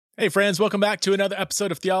Hey friends, welcome back to another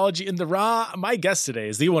episode of Theology in the Raw. My guest today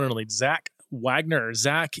is the one and only Zach Wagner.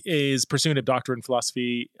 Zach is pursuing a doctorate in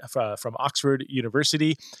philosophy from Oxford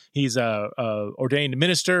University. He's a ordained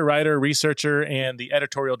minister, writer, researcher, and the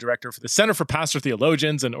editorial director for the Center for Pastor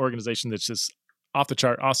Theologians, an organization that's just off the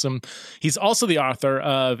chart awesome. He's also the author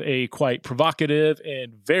of a quite provocative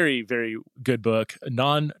and very, very good book,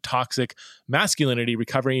 Non-Toxic Masculinity,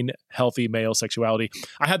 Recovering Healthy Male Sexuality.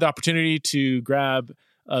 I had the opportunity to grab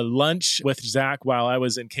a lunch with Zach while I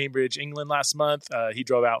was in Cambridge, England last month. He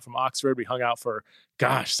drove out from Oxford. We hung out for,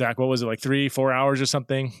 Zach, what was it, like 3-4 hours or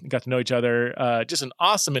something? We got to know each other. Just an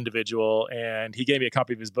awesome individual. And he gave me a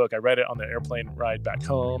copy of his book. I read it on the airplane ride back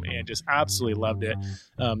home and just absolutely loved it.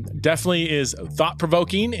 Definitely is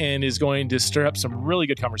thought-provoking and is going to stir up some really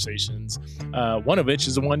good conversations, one of which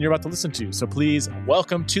is the one you're about to listen to. So please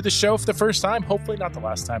welcome to the show for the first time, hopefully not the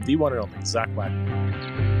last time, the one and only Zach Wagner.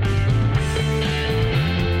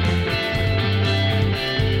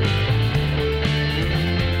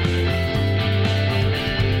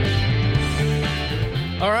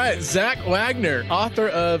 All right, Zach Wagner, author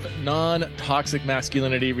of Non-Toxic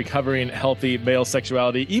Masculinity, Recovering Healthy Male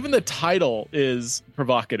Sexuality. Even the title is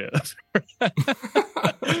provocative, which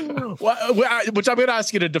I'm going to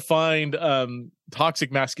ask you to define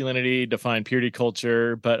toxic masculinity, define purity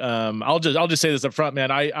culture. But I'll just say this up front,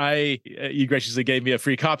 man. You graciously gave me a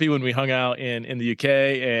free copy when we hung out in the UK,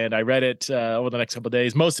 and I read it over the next couple of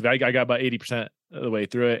days. Most of it, I got about 80% of the way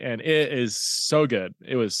through it, and it is so good.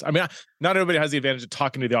 It was, not everybody has the advantage of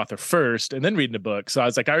talking to the author first and then reading the book. So I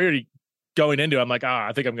was like, I already going into it, I'm like,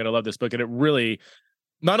 I think I'm going to love this book. And it really,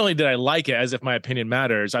 not only did I like it as if my opinion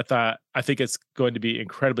matters, I think it's going to be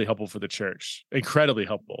incredibly helpful for the church, incredibly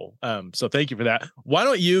helpful. So thank you for that. Why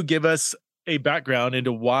don't you give us a background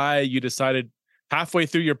into why you decided halfway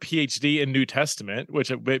through your PhD in New Testament,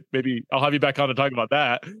 which maybe I'll have you back on to talk about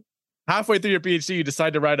that. Halfway through your PhD, you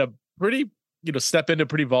decide to write a pretty, step into a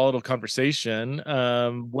pretty volatile conversation.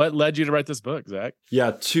 What led you to write this book, Zach?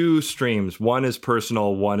 Yeah, two streams. One is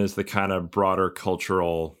personal. One is the kind of broader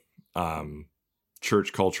cultural,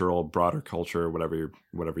 church cultural, broader culture,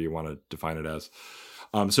 whatever you want to define it as.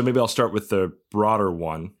 So maybe I'll start with the broader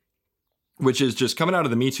one, which is just coming out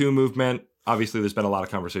of the Me Too movement. Obviously, there's been a lot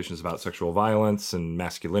of conversations about sexual violence and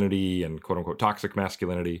masculinity and quote unquote toxic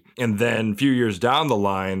masculinity. And then a few years down the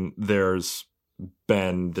line, there's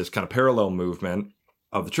been this kind of parallel movement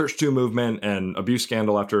of the Church Too movement and abuse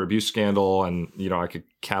scandal after abuse scandal. And, I could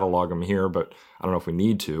catalog them here, but I don't know if we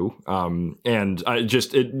need to. And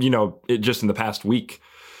just in the past week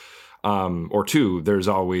or two, there's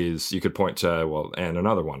always, you could point to, and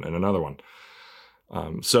another one and another one.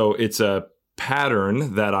 So it's a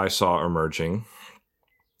pattern that I saw emerging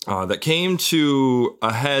that came to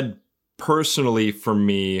a head personally for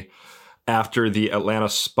me after the Atlanta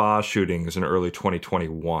spa shootings in early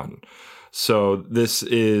 2021. So this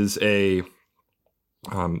is a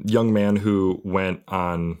young man who went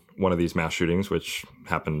on one of these mass shootings, which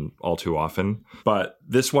happen all too often. But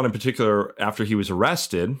this one in particular, after he was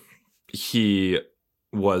arrested, he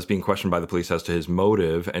was being questioned by the police as to his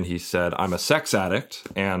motive. And he said, I'm a sex addict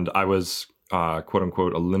and I was, quote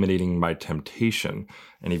unquote, eliminating my temptation.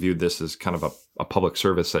 And he viewed this as kind of a public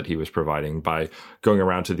service that he was providing by going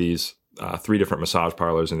around to these 3 different massage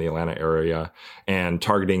parlors in the Atlanta area and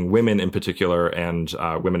targeting women in particular and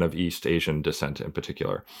women of East Asian descent in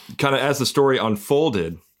particular. Kind of as the story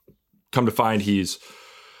unfolded, come to find he's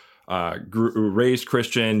raised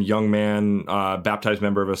Christian, young man, baptized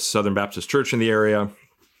member of a Southern Baptist church in the area,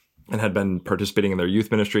 and had been participating in their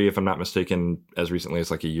youth ministry, if I'm not mistaken, as recently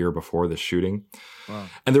as like a year before the shooting. Wow.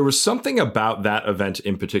 And there was something about that event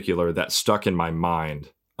in particular that stuck in my mind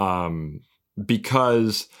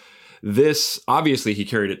because this, obviously, he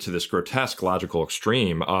carried it to this grotesque logical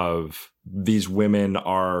extreme of these women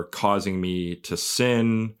are causing me to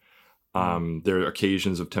sin. There are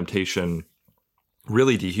occasions of temptation,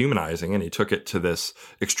 really dehumanizing. And he took it to this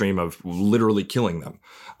extreme of literally killing them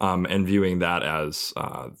and viewing that as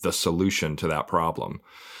the solution to that problem.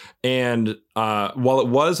 And while it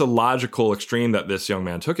was a logical extreme that this young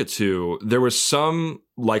man took it to, there was some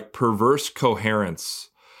like perverse coherence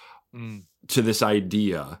to this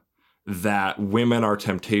idea that women are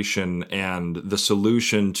temptation and the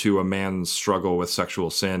solution to a man's struggle with sexual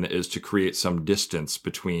sin is to create some distance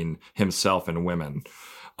between himself and women.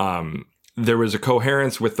 There was a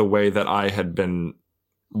coherence with the way that I had been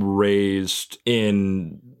raised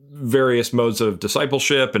in various modes of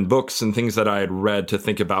discipleship and books and things that I had read to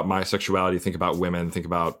think about my sexuality, think about women, think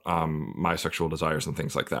about my sexual desires and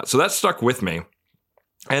things like that. So that stuck with me.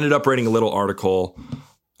 I ended up writing a little article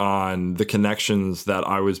on the connections that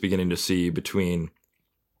I was beginning to see between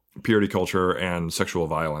purity culture and sexual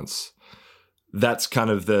violence. That's kind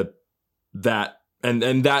of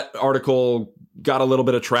and that article got a little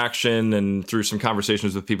bit of traction, and through some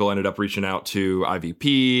conversations with people ended up reaching out to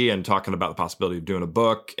IVP and talking about the possibility of doing a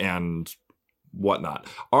book and whatnot.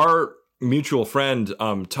 Our mutual friend,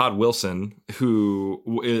 Todd Wilson,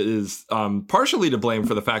 who is partially to blame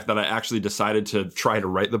for the fact that I actually decided to try to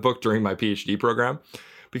write the book during my PhD program,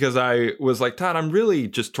 because I was like, Todd, I'm really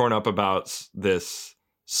just torn up about this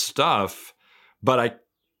stuff, but I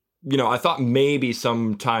thought maybe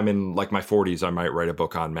sometime in like my 40s, I might write a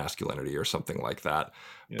book on masculinity or something like that.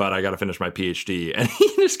 Yeah. But I got to finish my PhD. And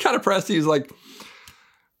he just kind of pressed. He was like,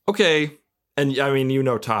 okay. And I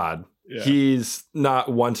mean, Todd, he's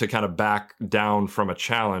not one to kind of back down from a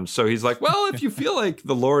challenge. So he's like, well, if you feel like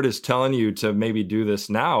the Lord is telling you to maybe do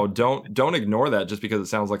this now, don't ignore that just because it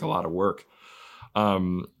sounds like a lot of work.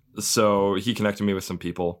 So he connected me with some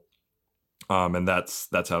people. And that's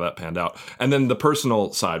how that panned out. And then the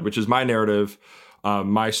personal side, which is my narrative,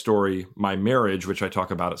 my story, my marriage, which I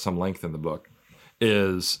talk about at some length in the book,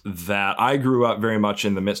 is that I grew up very much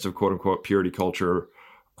in the midst of quote unquote purity culture,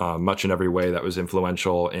 much in every way that was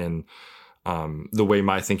influential in the way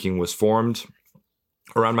my thinking was formed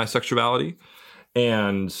around my sexuality.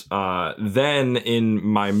 And then in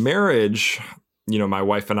my marriage, my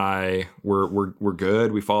wife and I were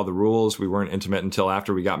good. We followed the rules. We weren't intimate until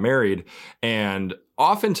after we got married. And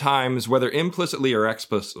oftentimes, whether implicitly or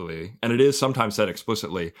explicitly, and it is sometimes said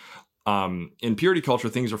explicitly, in purity culture,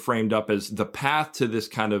 things are framed up as the path to this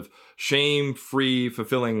kind of shame-free,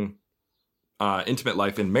 fulfilling, intimate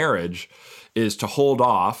life in marriage is to hold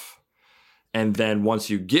off. And then once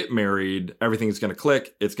you get married, everything's going to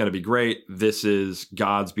click. It's going to be great. This is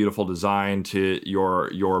God's beautiful design to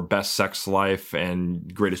your best sex life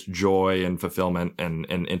and greatest joy and fulfillment and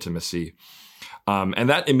intimacy. And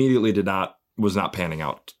that immediately was not panning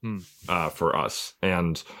out for us.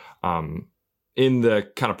 And in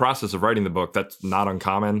the kind of process of writing the book, that's not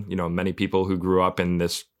uncommon. Many people who grew up in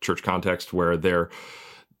this church context where they're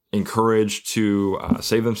encouraged to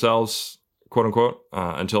save themselves, quote unquote,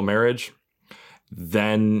 until marriage,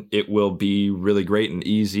 then it will be really great and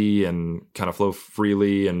easy and kind of flow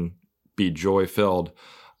freely and be joy filled.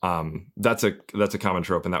 That's a common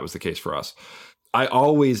trope, and that was the case for us. I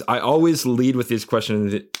always lead with these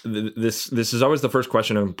questions. This is always the first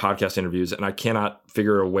question in podcast interviews, and I cannot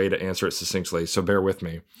figure a way to answer it succinctly. So bear with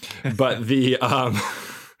me. But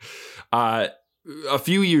a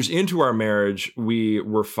few years into our marriage, we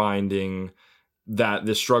were finding that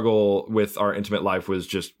this struggle with our intimate life was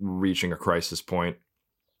just reaching a crisis point.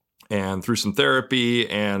 And through some therapy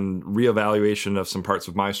and reevaluation of some parts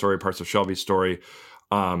of my story, parts of Shelby's story,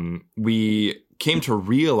 we came to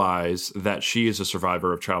realize that she is a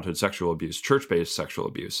survivor of childhood sexual abuse, church-based sexual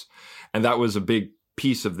abuse. And that was a big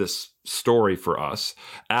piece of this story for us,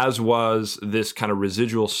 as was this kind of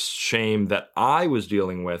residual shame that I was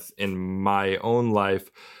dealing with in my own life,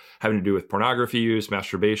 having to do with pornography use,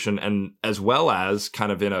 masturbation, and as well as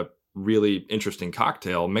kind of in a really interesting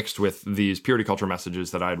cocktail mixed with these purity culture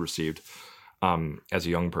messages that I had received as a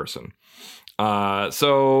young person.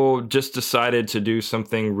 So just decided to do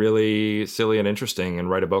something really silly and interesting and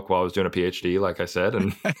write a book while I was doing a PhD, like I said.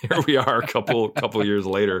 And here we are a couple years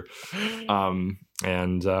later. And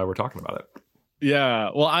we're talking about it. Yeah.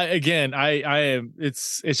 Well, I am,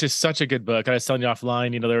 it's just such a good book. I was telling you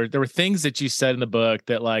offline, there were things that you said in the book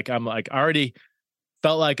that I'm I already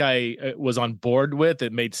felt like I was on board with.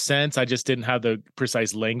 It made sense. I just didn't have the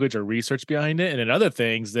precise language or research behind it. And then other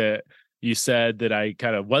things that you said that I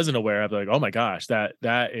kind of wasn't aware of, like, oh my gosh, that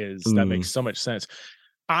makes so much sense.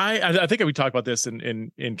 I think we talked about this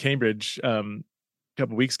in Cambridge a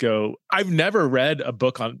couple of weeks ago. I've never read a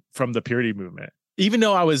book from the purity movement. Even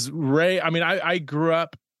though I was I grew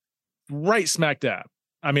up right smack dab.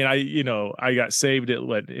 I got saved in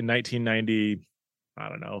 1990, I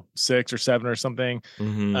don't know, 6 or 7 or something.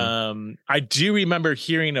 Mm-hmm. I do remember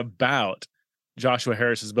hearing about Joshua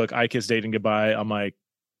Harris's book, I Kiss Dating Goodbye, on my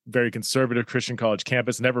very conservative Christian college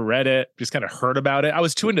campus. Never read it, just kind of heard about it. I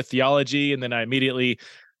was too into theology, and then I immediately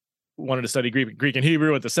wanted to study Greek and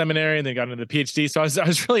Hebrew at the seminary, and then got into the PhD. So I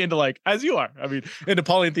was really into, as you are, into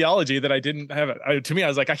Pauline theology, that I didn't have it. To me, I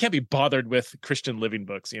was like, I can't be bothered with Christian living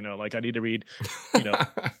books, I need to read,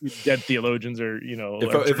 dead theologians or,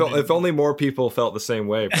 if only more people felt the same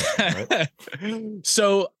way. Right?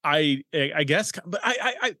 So I guess, but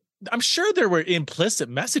I'm sure there were implicit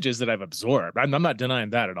messages that I've absorbed. I'm not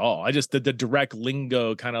denying that at all. I just, the direct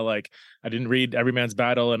lingo, kind of I didn't read Every Man's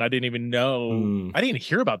Battle, and I didn't even know, I didn't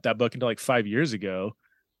hear about that book until 5 years ago.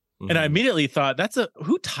 And I immediately thought,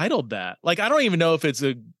 who titled that? I don't even know if it's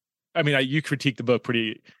you critique the book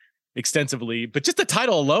pretty extensively, but just the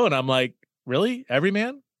title alone, I'm like, really?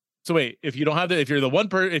 Everyman? So wait, if you don't have if you're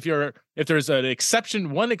the if there's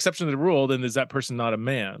one exception to the rule, then is that person not a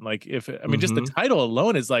man? Like just the title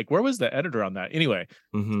alone is like, where was the editor on that? Anyway,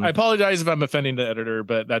 I apologize if I'm offending the editor,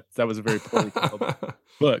 but that was a very poorly titled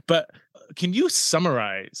book. But can you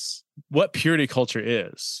summarize what purity culture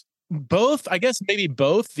is? Both, I guess, maybe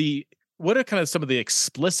both what are kind of some of the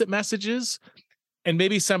explicit messages and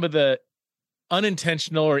maybe some of the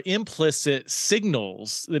unintentional or implicit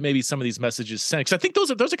signals that maybe some of these messages send? Because I think those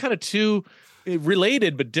are kind of two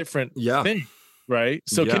related but different things, right?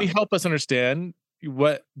 So can you help us understand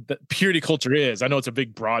what the purity culture is? I know it's a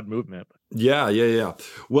big, broad movement. Yeah.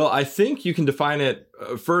 Well, I think you can define it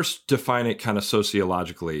kind of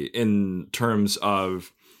sociologically in terms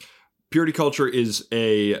of purity culture is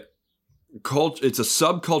it's a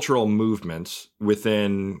subcultural movement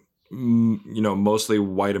within mostly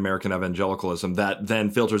white American evangelicalism that then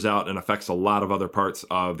filters out and affects a lot of other parts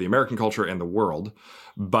of the American culture and the world.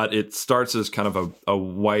 But it starts as kind of a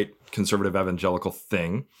white conservative evangelical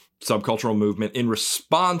thing, subcultural movement in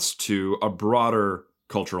response to a broader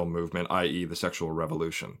cultural movement, i.e. the sexual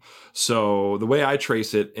revolution. So the way I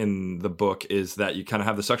trace it in the book is that you kind of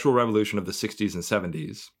have the sexual revolution of the 60s and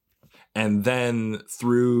 70s. And then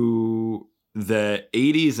through the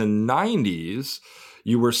 80s and 90s,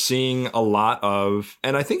 you were seeing a lot of,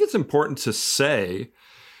 and I think it's important to say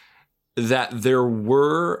that there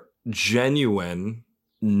were genuine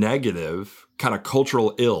negative kind of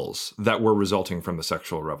cultural ills that were resulting from the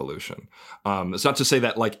sexual revolution. It's not to say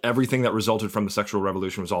that like everything that resulted from the sexual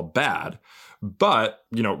revolution was all bad, but,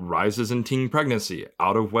 rises in teen pregnancy,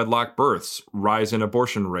 out of wedlock births, rise in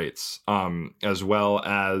abortion rates, as well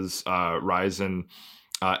as rise in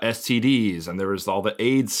STDs, and there was all the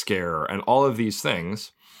AIDS scare and all of these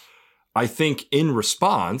things. I think in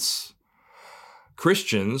response,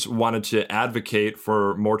 Christians wanted to advocate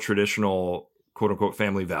for more traditional quote unquote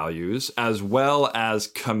family values, as well as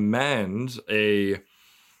commend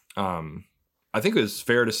I think it was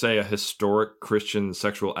fair to say a historic Christian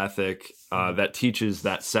sexual ethic that teaches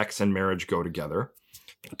that sex and marriage go together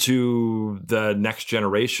to the next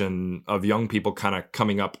generation of young people kind of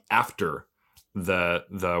coming up after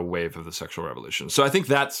the wave of the sexual revolution. So I think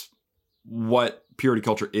that's what purity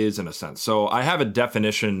culture is in a sense. So I have a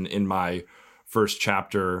definition in my first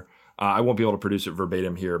chapter. I won't be able to produce it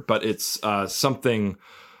verbatim here, but it's something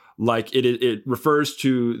like it refers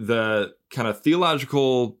to the kind of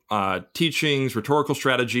theological teachings, rhetorical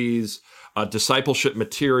strategies, discipleship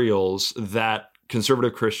materials that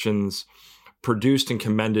conservative Christians produced and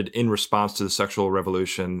commended in response to the sexual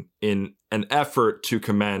revolution in an effort to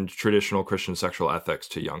commend traditional Christian sexual ethics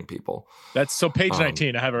to young people. That's so page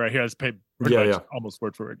 19. I have it right here. That's pretty much almost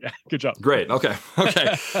word for word. Yeah, good job. Great. Okay.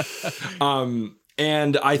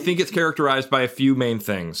 And I think it's characterized by a few main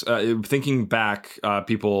things. Thinking back,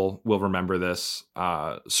 people will remember this.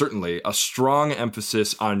 Certainly, a strong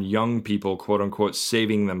emphasis on young people, quote unquote,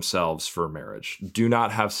 saving themselves for marriage. Do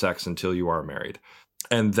not have sex until you are married.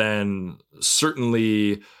 And then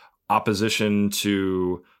certainly opposition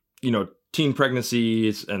to, teen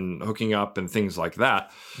pregnancies and hooking up and things like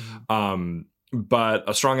that. Mm-hmm. But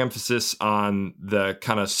a strong emphasis on the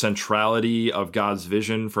kind of centrality of God's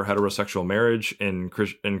vision for heterosexual marriage in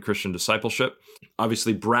Christian discipleship.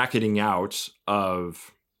 Obviously bracketing out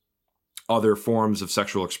of other forms of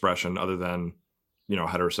sexual expression other than,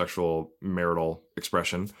 heterosexual marital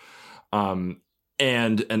expression. And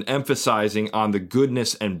emphasizing on the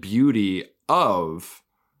goodness and beauty of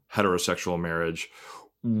heterosexual marriage,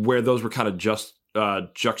 where those were kind of just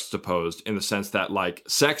juxtaposed in the sense that like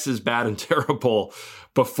sex is bad and terrible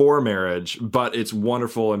before marriage, but it's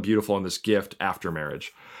wonderful and beautiful in this gift after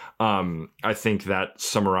marriage. I think that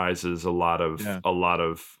summarizes a lot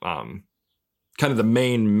of kind of the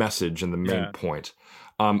main message and the main point.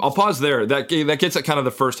 I'll pause there. That gets at kind of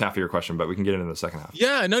the first half of your question, but we can get into the second half.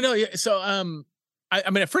 Yeah, no. Yeah. So, I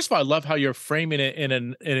mean, first of all, I love how you're framing it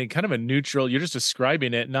in a kind of a neutral. You're just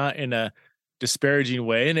describing it, not in a disparaging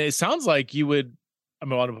way. And it sounds like you would. I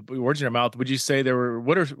mean, a lot of words in your mouth. Would you say there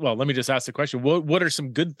were? Well, let me just ask the question. What are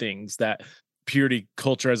some good things that purity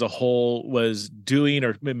culture as a whole was doing,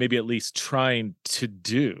 or maybe at least trying to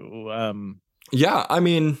do? Yeah, I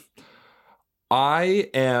mean, I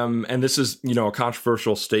am, and this is a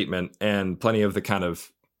controversial statement, and plenty of the kind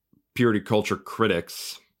of purity culture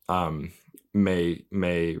critics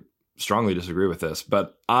may strongly disagree with this,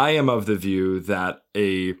 but I am of the view that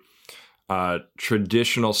a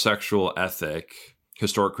traditional sexual ethic,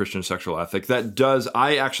 historic Christian sexual ethic,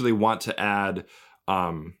 I actually want to add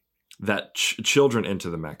that children into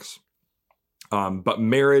the mix. But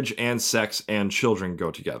marriage and sex and children go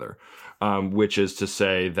together, which is to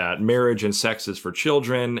say that marriage and sex is for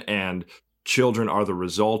children, and children are the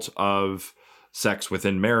result of sex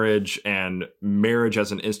within marriage, and marriage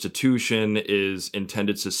as an institution is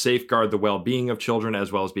intended to safeguard the well-being of children as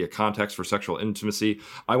well as be a context for sexual intimacy.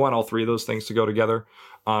 I want all three of those things to go together,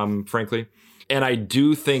 frankly. And I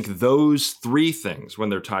do think those three things, when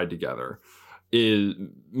they're tied together,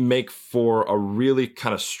 make for a really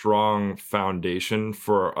kind of strong foundation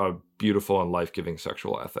for a beautiful and life-giving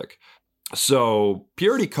sexual ethic. So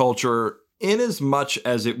purity culture, in as much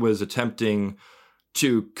as it was attempting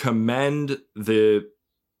to commend the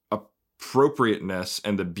appropriateness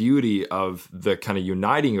and the beauty of the kind of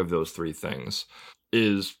uniting of those three things,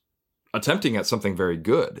 is attempting at something very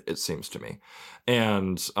good, it seems to me.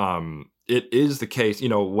 And it is the case,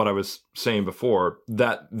 what I was saying before,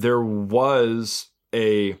 that there was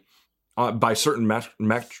by certain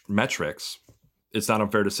metrics, it's not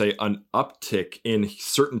unfair to say, an uptick in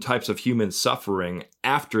certain types of human suffering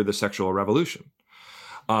after the sexual revolution.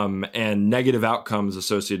 And negative outcomes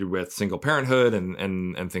associated with single parenthood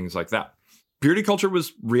and things like that. Purity culture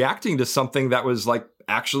was reacting to something that was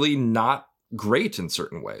actually not great in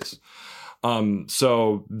certain ways.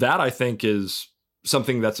 So that, I think, is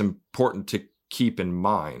something that's important to keep in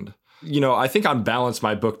mind. I think on balance,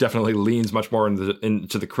 my book definitely leans much more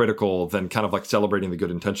into the critical than kind of celebrating the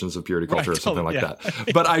good intentions of purity culture, right, or something like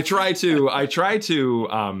that. But I try to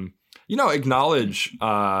acknowledge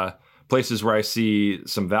places where I see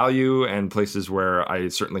some value and places where I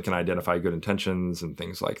certainly can identify good intentions and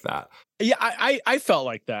things like that. Yeah, I felt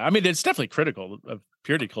like that. I mean, it's definitely critical of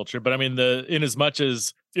purity culture, but I mean, in as much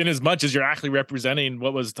as you're actually representing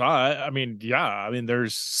what was taught, I mean,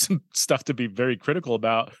 there's some stuff to be very critical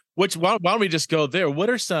about. Why don't we just go there? What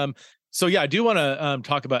are some? So yeah, I do want to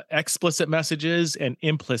talk about explicit messages and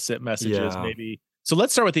implicit messages, maybe. So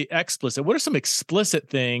let's start with the explicit. What are some explicit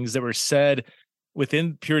things that were said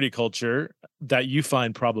within purity culture that you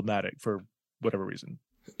find problematic for whatever reason?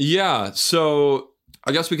 Yeah. So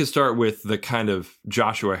I guess we could start with the kind of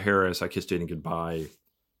Joshua Harris, I Kissed Dating Goodbye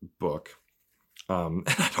book. And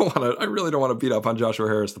I really don't want to beat up on Joshua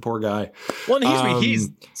Harris, the poor guy. Well, he's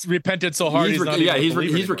repented so hard. He's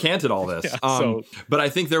recanted all this. But I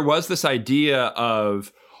think there was this idea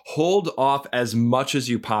of hold off as much as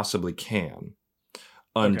you possibly can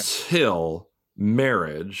until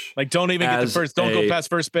marriage. Don't even get to first. Don't go past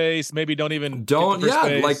first base. Maybe don't even.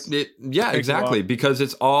 Exactly. Because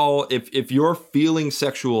it's all if you're feeling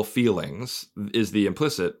sexual feelings is the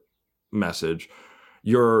implicit message.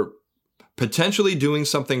 You're potentially doing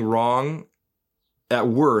something wrong. At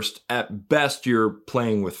worst, at best, you're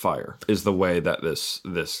playing with fire. Is the way that this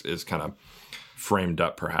is kind of framed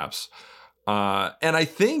up, perhaps. And I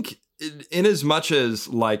think, in as much as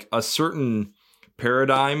a certain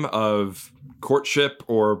paradigm of courtship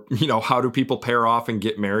or how do people pair off and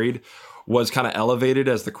get married was kind of elevated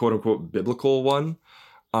as the quote unquote biblical one,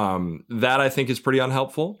 that I think is pretty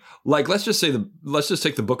unhelpful. Let's just take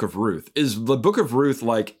the Book of Ruth. Is the Book of Ruth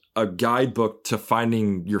a guidebook to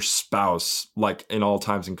finding your spouse in all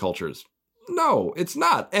times and cultures? No, it's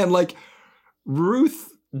not. And Ruth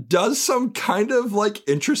does some kind of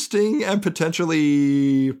interesting and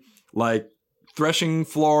potentially threshing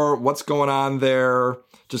floor, what's going on there,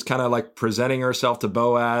 just kind of presenting herself to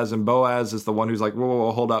Boaz, and Boaz is the one who's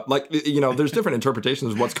whoa, hold up. There's different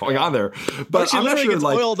interpretations of what's going on there. But she literally gets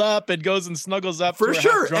oiled up and goes and snuggles up for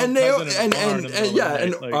sure. And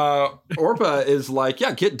Orpah is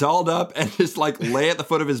get dolled up and just lay at the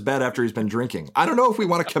foot of his bed after he's been drinking. I don't know if we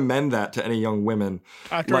want to commend that to any young women.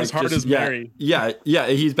 After his heart is merry.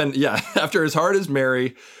 After his heart is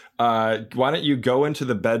merry. Why don't you go into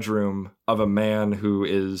the bedroom of a man who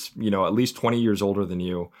is, at least 20 years older than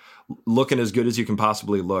you, looking as good as you can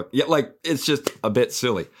possibly look? Yeah, it's just a bit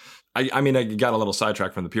silly. I got a little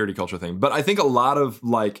sidetracked from the purity culture thing, but I think a lot of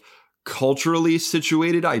culturally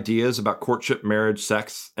situated ideas about courtship, marriage,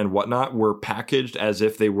 sex, and whatnot were packaged as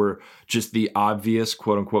if they were just the obvious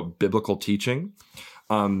quote unquote biblical teaching.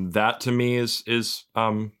 That to me is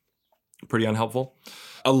pretty unhelpful.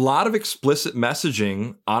 A lot of explicit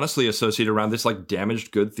messaging, honestly, associated around this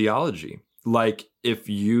damaged good theology. If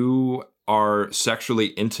you are sexually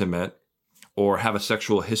intimate or have a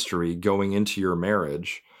sexual history going into your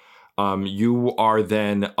marriage, you are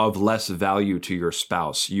then of less value to your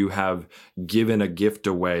spouse. You have given a gift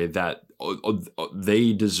away that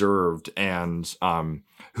they deserved, and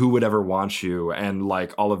who would ever want you, and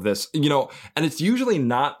all of this, and it's usually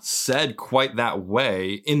not said quite that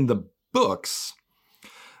way in the books.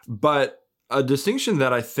 But a distinction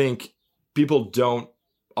that I think people don't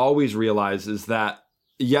always realize is that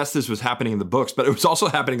yes, this was happening in the books, but it was also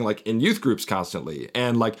happening like in youth groups constantly.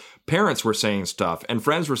 And like parents were saying stuff and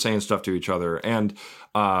friends were saying stuff to each other and,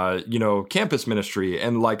 campus ministry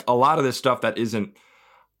and like a lot of this stuff that isn't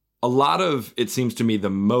a lot of, it seems to me, the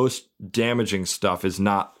most damaging stuff is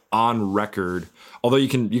not on record. Although you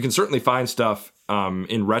can certainly find stuff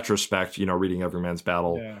in retrospect, reading Every Man's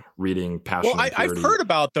Battle, reading Passion. Well, I've heard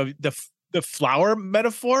about the flower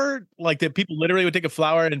metaphor, like that people literally would take a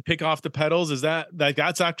flower and pick off the petals. Is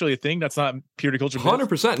that's actually a thing? That's not purity culture.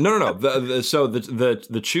 100%. No.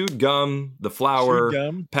 The chewed gum, the flower,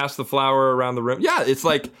 pass the flower around the room. Yeah, it's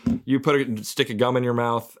like you stick a gum in your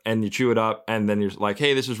mouth and you chew it up, and then you're like,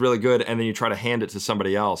 "Hey, this is really good," and then you try to hand it to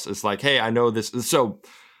somebody else. It's like, "Hey, I know this." So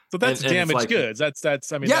that's damaged goods.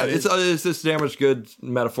 That's. I mean, yeah, it's this damaged goods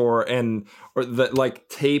metaphor, or that like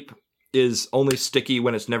tape is only sticky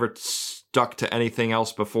when it's never stuck to anything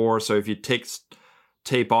else before. So if you take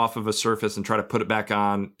tape off of a surface and try to put it back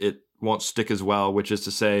on, it won't stick as well, which is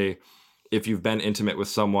to say, if you've been intimate with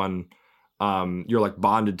someone, you're like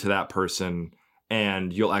bonded to that person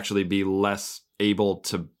and you'll actually be less able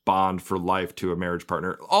to bond for life to a marriage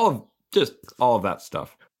partner. All of that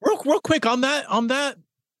stuff. Real quick on that.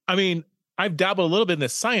 I mean, I've dabbled a little bit in the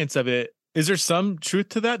science of it. Is there some truth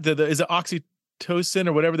to that? Is it oxytocin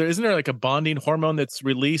or whatever? Isn't there like a bonding hormone that's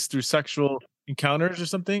released through sexual encounters or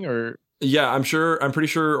something? Or yeah, I'm pretty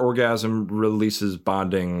sure orgasm releases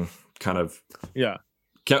bonding kind of. Yeah.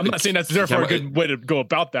 I'm not saying that's therefore a good way to go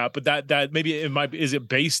about that, but that maybe it might be. Is it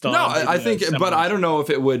based on? No, I think, but I don't know if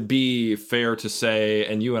it would be fair to say.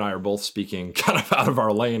 And you and I are both speaking kind of out of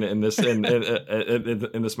our lane in this in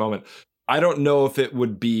this moment. I don't know if it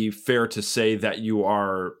would be fair to say that you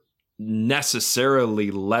are necessarily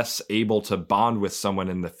less able to bond with someone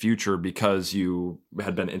in the future because you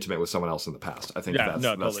had been intimate with someone else in the past. I think that's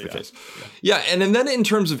the case. Yeah. And then in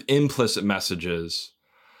terms of implicit messages,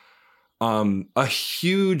 a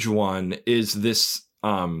huge one is this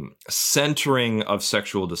centering of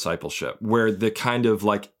sexual discipleship, where the kind of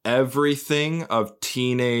like everything of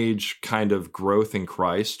teenage kind of growth in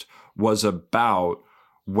Christ was about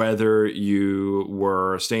whether you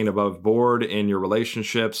were staying above board in your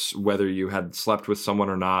relationships, whether you had slept with someone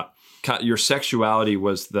or not. Your sexuality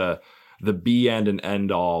was the be end and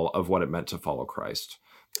end all of what it meant to follow Christ.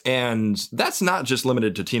 And that's not just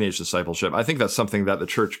limited to teenage discipleship. I think that's something that the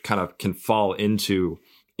church kind of can fall into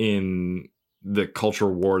in the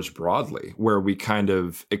cultural wars broadly, where we kind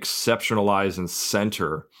of exceptionalize and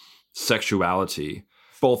center sexuality,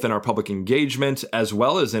 both in our public engagement as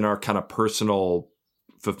well as in our kind of personal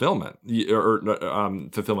fulfillment, or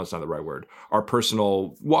fulfillment's not the right word, our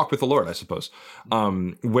personal walk with the Lord, I suppose,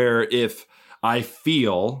 where if I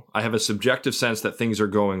feel I have a subjective sense that things are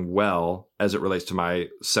going well as it relates to my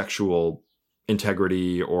sexual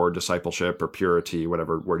integrity or discipleship or purity,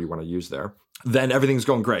 whatever word you want to use there, then everything's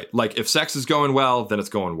going great. Like if sex is going well, then it's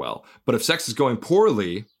going well. But if sex is going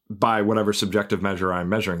poorly, by whatever subjective measure I'm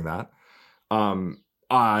measuring that,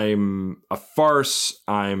 I'm a farce.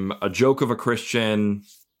 I'm a joke of a Christian.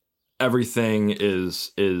 Everything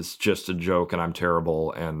is just a joke, and I'm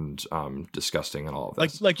terrible and disgusting and all of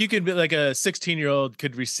this. Like you could be like a 16-year-old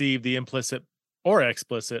could receive the implicit or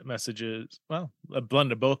explicit messages. Well, a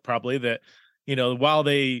blend of both probably, that, while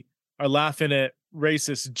they are laughing at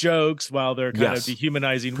racist jokes, while they're kind of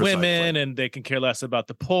dehumanizing women, and they can care less about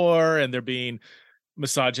the poor, and they're being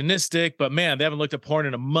misogynistic, but man, they haven't looked at porn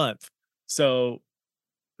in a month. So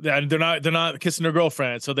they're not kissing their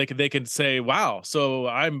girlfriend, so they can say, wow, so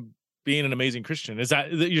I'm being an amazing Christian. Is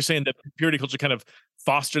that you're saying that purity culture kind of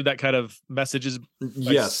fostered that kind of messages?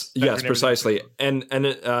 Yes, precisely. And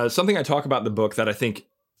something I talk about in the book that I think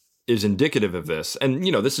is indicative of this, and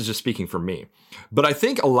this is just speaking for me, but I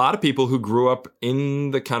think a lot of people who grew up in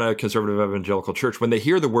the kind of conservative evangelical church, when they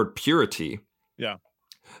hear the word purity,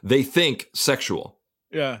 they think sexual.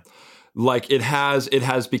 Yeah. Like it has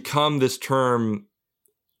become this term,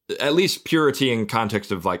 at least purity in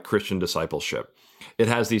context of like Christian discipleship. It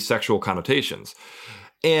has these sexual connotations.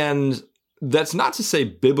 And that's not to say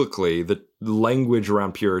biblically the language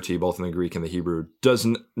around purity, both in the Greek and the Hebrew, does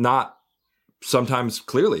not sometimes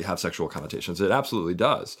clearly have sexual connotations. It absolutely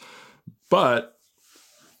does. But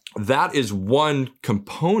that is one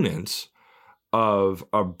component of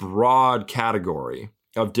a broad category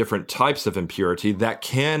of different types of impurity that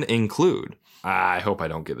can include, I hope I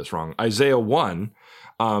don't get this wrong, Isaiah 1,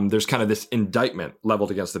 there's kind of this indictment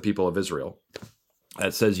leveled against the people of Israel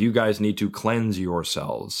that says, you guys need to cleanse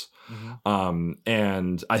yourselves. Mm-hmm.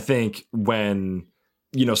 And I think when,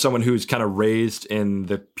 someone who's kind of raised in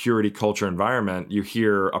the purity culture environment, you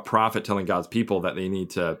hear a prophet telling God's people that they need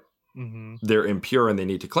to they're impure and they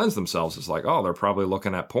need to cleanse themselves. It's like, oh, they're probably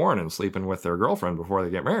looking at porn and sleeping with their girlfriend before they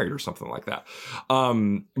get married or something like that.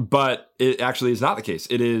 But it actually is not the case.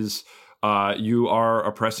 It is, you are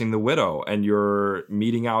oppressing the widow and you're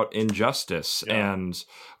meting out injustice and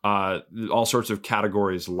all sorts of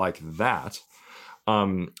categories like that.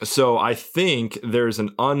 So I think there's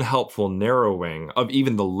an unhelpful narrowing of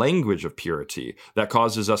even the language of purity that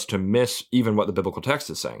causes us to miss even what the biblical text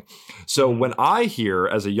is saying. So when I hear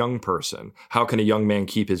as a young person, how can a young man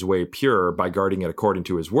keep his way pure by guarding it according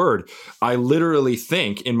to his word? I literally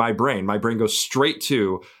think in my brain goes straight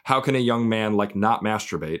to how can a young man like not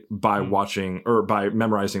masturbate by watching or by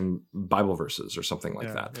memorizing Bible verses or something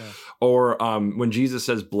like that. Yeah. Or when Jesus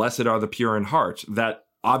says, blessed are the pure in heart, that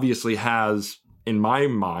obviously has, in my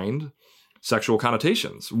mind, sexual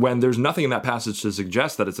connotations when there's nothing in that passage to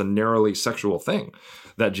suggest that it's a narrowly sexual thing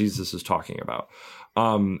that Jesus is talking about.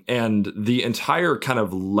 And the entire kind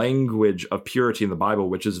of language of purity in the Bible,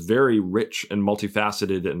 which is very rich and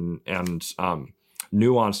multifaceted and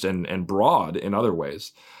nuanced and broad in other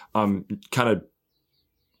ways, kind of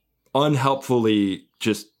unhelpfully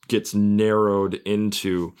just gets narrowed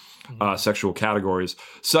into sexual categories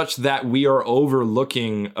such that we are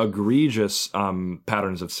overlooking egregious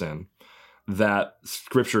patterns of sin that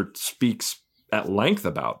Scripture speaks at length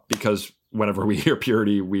about, because whenever we hear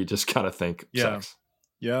purity, we just kind of think sex.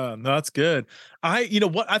 Yeah, no, that's good. I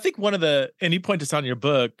think one of the, and you point this out in your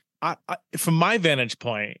book, I from my vantage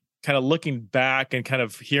point, kind of looking back and kind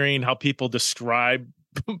of hearing how people describe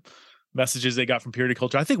messages they got from purity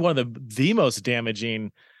culture, I think one of the most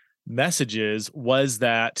damaging messages was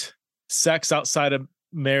that sex outside of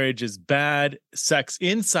marriage is bad, sex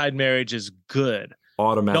inside marriage is good.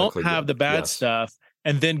 Automatically don't have the bad stuff,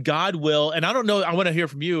 and then God will, and I don't know, I want to hear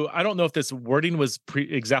from you. I don't know if this wording was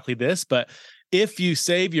exactly this, but if you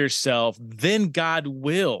save yourself, then God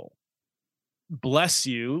will bless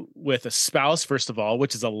you with a spouse, first of all,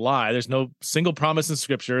 which is a lie. There's no single promise in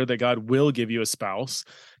Scripture that God will give you a spouse.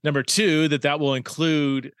 Number two, that will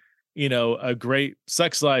include a great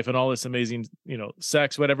sex life and all this amazing,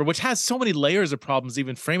 sex, whatever, which has so many layers of problems,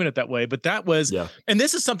 even framing it that way. But that was, and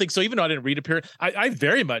this is something, so even though I didn't read it here, I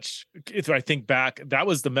very much, if I think back, that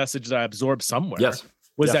was the message that I absorbed somewhere.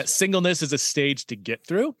 Was that singleness is a stage to get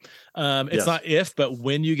through. It's not if, but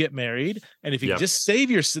when you get married. And if you just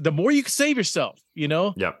save yourself, the more you save yourself,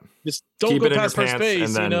 just don't keep go it past first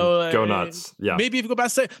base, and then go nuts. Yeah. Maybe if you go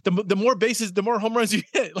past the more bases, the more home runs you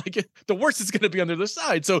hit, like the worse it's going to be on the other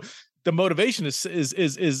side. So the motivation is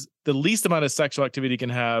the least amount of sexual activity you can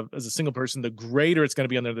have as a single person, the greater it's going to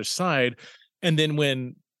be on the other side. And then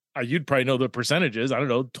when you'd probably know the percentages, I don't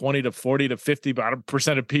know, 20 to 40 to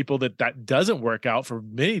 50% of people that doesn't work out for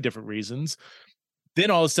many different reasons.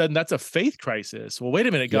 Then all of a sudden that's a faith crisis. Well, wait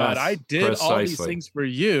a minute, God, I did all these things for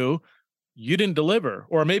you. You didn't deliver.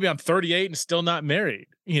 Or maybe I'm 38 and still not married,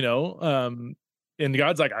 and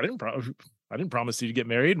God's like, I didn't promise you to get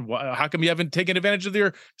married. How come you haven't taken advantage of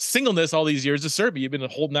your singleness all these years to serve me? You've been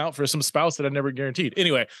holding out for some spouse that I never guaranteed.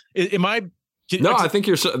 Anyway, am I? No, I think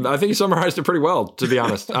you summarized it pretty well, to be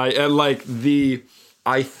honest.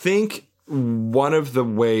 I think one of the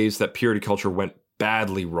ways that purity culture went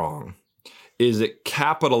badly wrong is it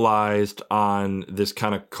capitalized on this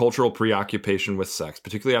kind of cultural preoccupation with sex,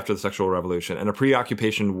 particularly after the sexual revolution, and a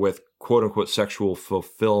preoccupation with quote unquote sexual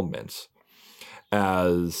fulfillment,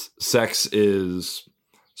 as sex is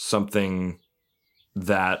something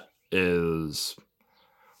that is,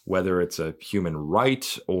 whether it's a human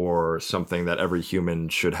right or something that every human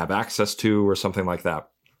should have access to or something like that.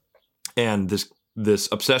 And this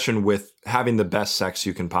obsession with having the best sex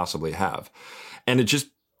you can possibly have. And it just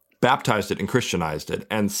baptized it and Christianized it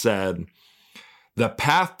and said, the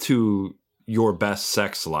path to your best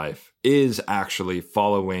sex life is actually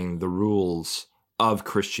following the rules of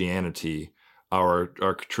Christianity, our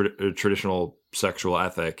traditional sexual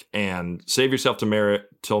ethic, and save yourself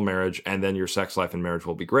till marriage, and then your sex life and marriage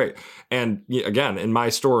will be great. And again, in my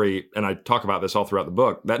story, and I talk about this all throughout the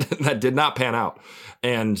book, that did not pan out.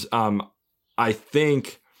 And I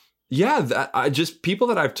think, people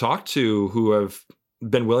that I've talked to who have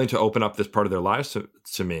been willing to open up this part of their lives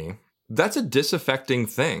to me, that's a disaffecting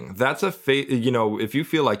thing. That's a if you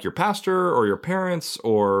feel like your pastor or your parents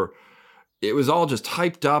or it was all just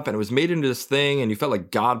hyped up and it was made into this thing and you felt like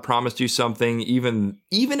God promised you something, even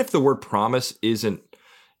if the word promise isn't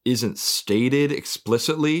stated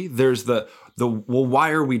explicitly, there's the well, why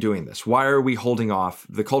are we doing this? Why are we holding off?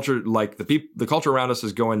 The culture, like the culture around us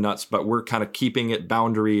is going nuts, but we're kind of keeping it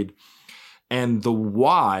boundaried. And the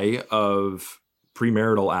why of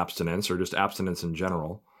premarital abstinence or just abstinence in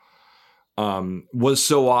general was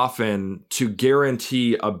so often to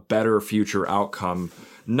guarantee a better future outcome,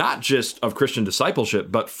 not just of Christian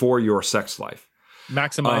discipleship, but for your sex life.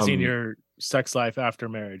 Maximizing your sex life after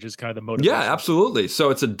marriage is kind of the motivation. Yeah, absolutely. So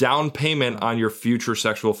it's a down payment on your future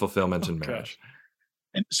sexual fulfillment in marriage.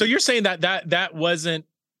 And so you're saying that wasn't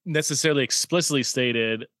necessarily explicitly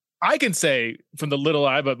stated. I can say from the little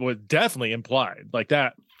I, but was definitely implied like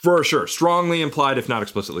that. For sure. Strongly implied, if not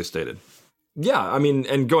explicitly stated. Yeah, I mean,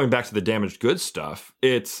 and going back to the damaged goods stuff,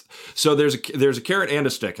 there's a carrot and a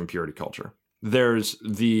stick in purity culture. There's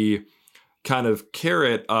the kind of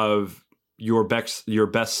carrot of your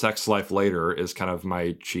best sex life later is kind of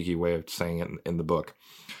my cheeky way of saying it in the book.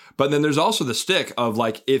 But then there's also the stick of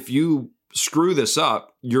like, if you screw this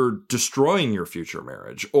up, you're destroying your future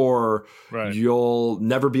marriage, or you'll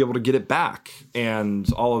never be able to get it back,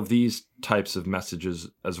 and all of these types of messages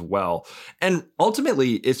as well. And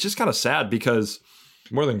ultimately, it's just kind of sad because,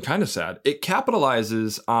 more than kind of sad, it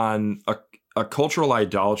capitalizes on a cultural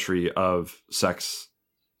idolatry of sex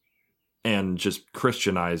and just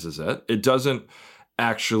Christianizes it. It doesn't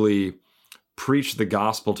actually preach the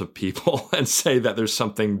gospel to people and say that there's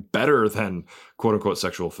something better than quote unquote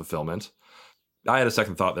sexual fulfillment. I had a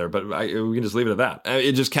second thought there, but we can just leave it at that.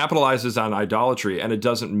 It just capitalizes on idolatry, and it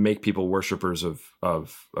doesn't make people worshipers of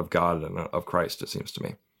God and of Christ, it seems to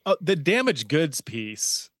me. The damaged goods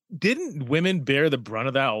piece, didn't women bear the brunt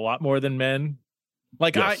of that a lot more than men?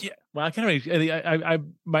 Like, yes. My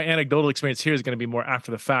anecdotal experience here is going to be more after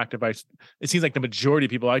the fact. It seems like the majority of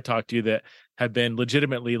people I talk to that have been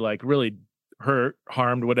legitimately like really hurt,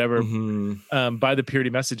 harmed, whatever, by the purity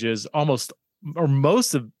messages, almost or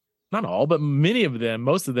most of, not all, but many of them,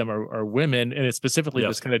 most of them are women, and it's specifically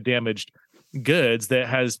this kind of damaged goods that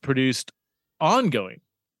has produced ongoing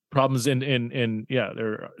problems in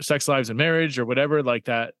their sex lives and marriage or whatever like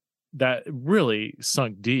that really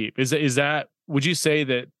sunk deep. Is that would you say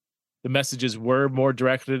that the messages were more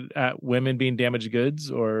directed at women being damaged goods,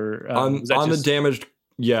 or on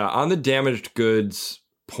the damaged goods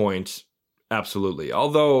point? Absolutely.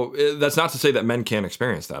 Although that's not to say that men can't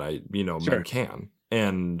experience that. Men can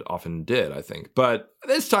and often did, I think. But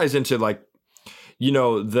this ties into like,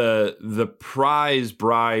 the prize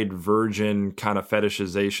bride virgin kind of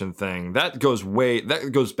fetishization thing. That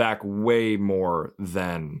goes back way more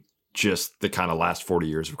than just the kind of last 40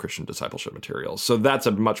 years of Christian discipleship materials. So that's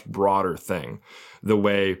a much broader thing. The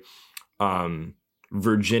way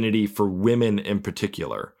virginity for women in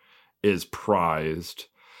particular is prized.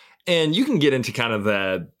 And you can get into kind of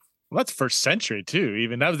the... Well, that's first century too.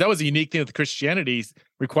 Even that was a unique thing with Christianity,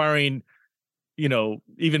 requiring,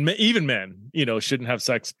 even men, shouldn't have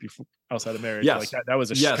sex outside of marriage. Yes. Like that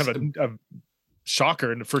was kind of a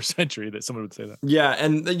shocker in the first century that someone would say that. Yeah,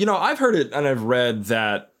 and I've heard it and I've read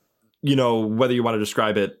that, whether you want to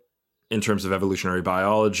describe it in terms of evolutionary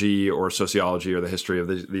biology or sociology or the history of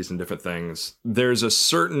these and different things, there's a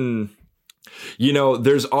certain,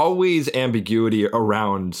 there's always ambiguity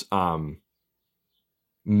around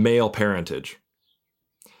male parentage.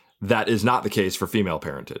 That is not the case for female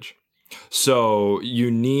parentage. So you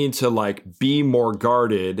need to like be more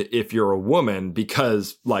guarded if you're a woman,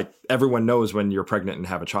 because like everyone knows when you're pregnant and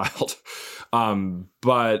have a child.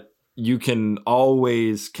 But you can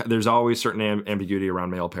there's always certain ambiguity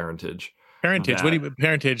around male parentage. Parentage. What do you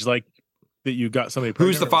parentage, like that you got somebody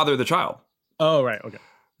pregnant? Who's the father of the child? Oh, right. Okay.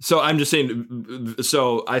 So I'm just saying,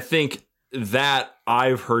 so I think that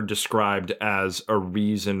I've heard described as a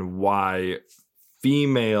reason why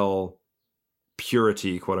female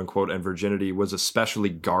purity, quote unquote, and virginity was especially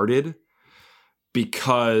guarded,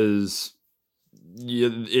 because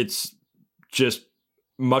it's just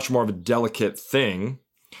much more of a delicate thing.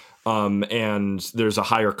 And there's a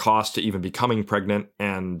higher cost to even becoming pregnant.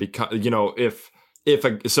 And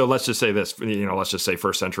so let's just say this, let's just say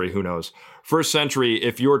first century, who knows? First century,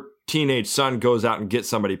 if your teenage son goes out and gets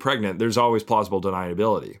somebody pregnant, there's always plausible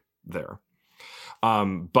deniability there.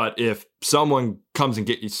 But if someone comes and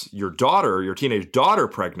gets your teenage daughter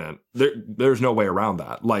pregnant, there's no way around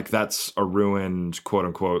that. Like that's a ruined, quote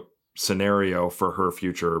unquote, scenario for her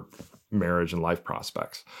future marriage and life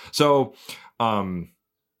prospects. So,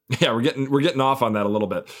 we're getting off on that a little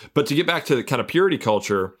bit, but to get back to the kind of purity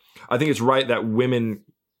culture, I think it's right that women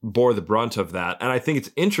bore the brunt of that. And I think it's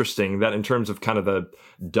interesting that in terms of kind of the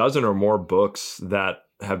dozen or more books that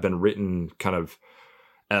have been written kind of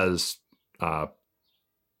as, quote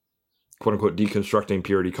unquote, deconstructing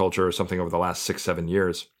purity culture or something over the last 6-7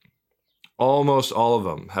 years, Almost all of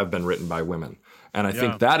them have been written by women. And I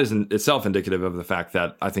think that is in itself indicative of the fact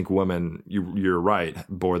that I think women, you're right,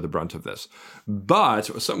 bore the brunt of this. But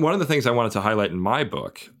one of the things I wanted to highlight in my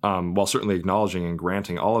book, while certainly acknowledging and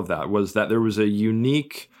granting all of that, was that there was a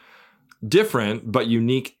different but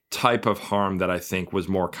unique type of harm that I think was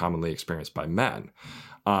more commonly experienced by men.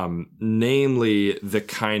 Namely, the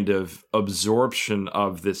kind of absorption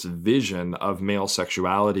of this vision of male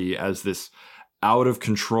sexuality as this out of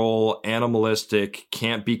control, animalistic,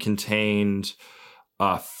 can't be contained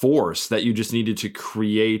force that you just needed to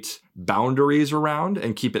create boundaries around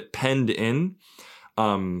and keep it penned in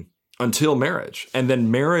until marriage. And then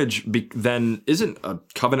marriage then isn't a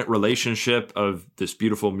covenant relationship of this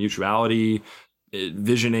beautiful mutuality,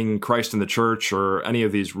 visioning Christ in the church, or any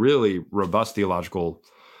of these really robust theological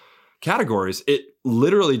categories. It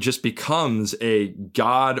literally just becomes a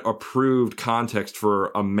God-approved context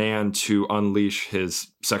for a man to unleash his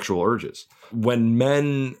sexual urges. When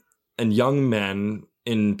men and young men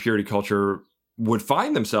in purity culture would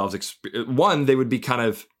find themselves, they would be kind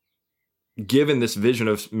of given this vision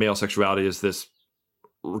of male sexuality as this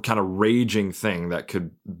kind of raging thing that could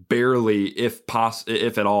barely, if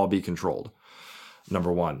at all, be controlled.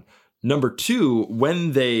 Number one. Number two,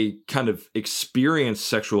 when they kind of experience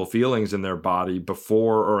sexual feelings in their body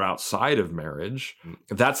before or outside of marriage,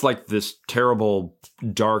 that's like this terrible,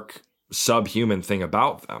 dark, subhuman thing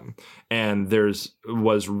about them. And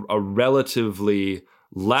was a relatively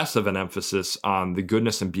less of an emphasis on the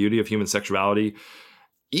goodness and beauty of human sexuality,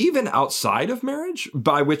 even outside of marriage,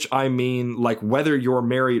 by which I mean, like, whether you're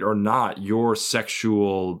married or not, your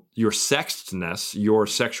sexualness, your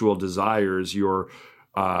sexual desires, your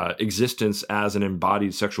existence as an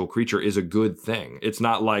embodied sexual creature is a good thing. It's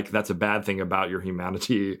not like that's a bad thing about your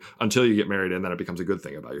humanity until you get married, and then it becomes a good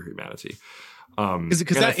thing about your humanity.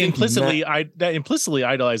 Because that implicitly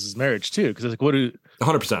idolizes marriage too. Because it's like,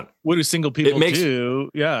 100%. What do single people do?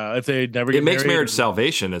 Yeah, if they never get married. It makes marriage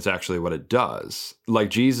salvation is actually what it does. Like,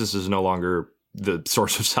 Jesus is no longer the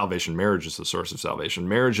source of salvation. Marriage is the source of salvation.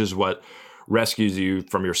 Marriage is what rescues you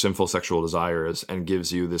from your sinful sexual desires and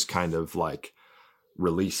gives you this kind of like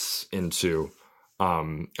release into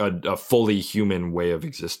a fully human way of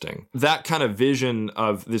existing. That kind of vision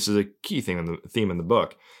of, this is a key theme in the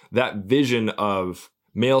book, that vision of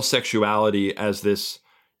male sexuality as this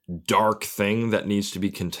dark thing that needs to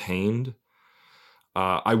be contained,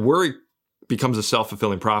 I worry becomes a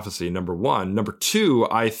self-fulfilling prophecy, number one. Number two,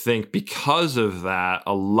 I think because of that,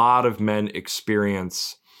 a lot of men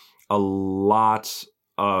experience a lot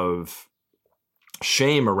of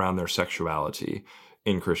shame around their sexuality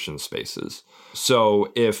in Christian spaces.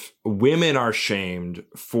 So if women are shamed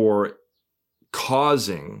for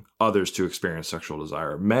causing others to experience sexual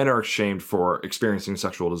desire, men are shamed for experiencing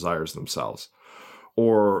sexual desires themselves.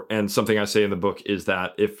 And something I say in the book is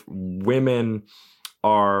that if women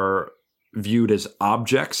are viewed as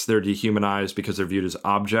objects, they're dehumanized because they're viewed as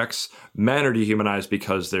objects. Men are dehumanized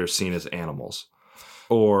because they're seen as animals.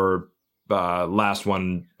 Or last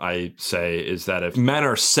one I say is that if men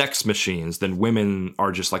are sex machines, then women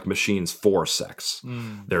are just like machines for sex.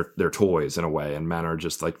 They're toys in a way, and men are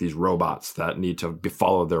just like these robots that need to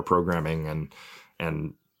follow their programming,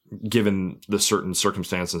 and given the certain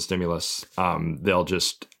circumstance and stimulus, they'll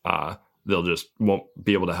just won't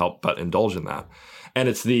be able to help but indulge in that. And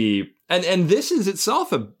it's and this is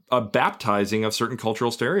itself a baptizing of certain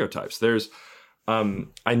cultural stereotypes. There's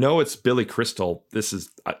I know it's Billy Crystal.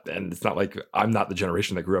 And it's not like I'm not the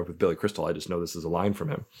generation that grew up with Billy Crystal. I just know this is a line from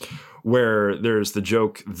him, where there's the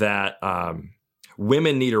joke that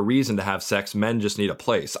women need a reason to have sex, men just need a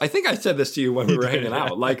place. I think I said this to you when we were hanging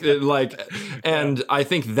out. And I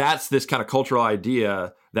think that's this kind of cultural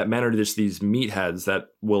idea that men are just these meatheads that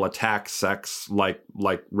will attack sex like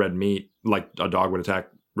red meat, like a dog would attack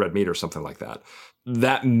red meat or something like that.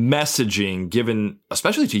 That messaging, given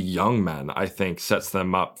especially to young men, I think sets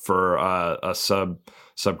them up for a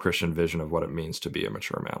sub-Christian vision of what it means to be a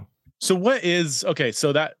mature man. So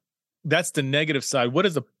that's the negative side.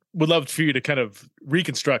 Would love for you to kind of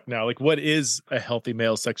reconstruct now, like, what is a healthy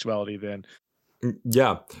male sexuality then?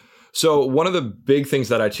 Yeah. So one of the big things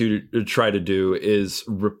that I try to do is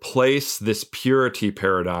replace this purity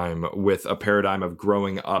paradigm with a paradigm of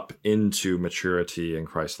growing up into maturity and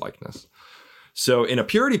Christ-likeness. So in a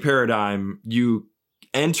purity paradigm, you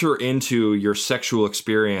enter into your sexual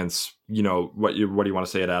experience, what do you want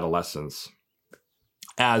to say, at adolescence,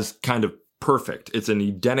 as kind of perfect. It's an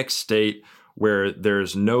Edenic state where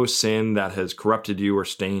there's no sin that has corrupted you or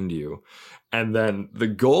stained you. And then the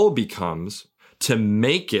goal becomes to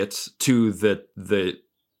make it to the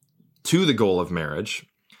goal of marriage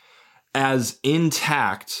as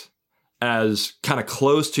intact as kind of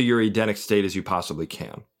close to your Edenic state as you possibly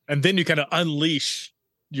can. And then you kind of unleash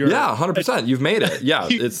your 100%. You've made it. Yeah,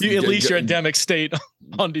 you unleash your endemic state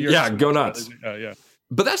onto your go nuts. Yeah.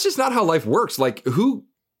 But that's just not how life works. Like who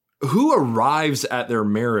arrives at their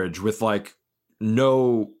marriage with like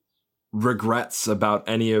no regrets about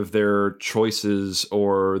any of their choices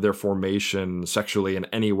or their formation sexually in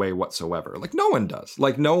any way whatsoever? Like no one does.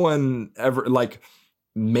 Like no one ever like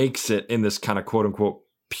makes it in this kind of quote unquote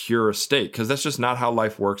pure state, because that's just not how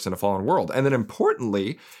life works in a fallen world. And then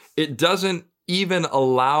importantly, it doesn't even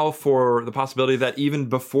allow for the possibility that even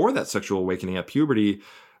before that sexual awakening at puberty,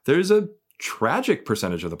 there's a tragic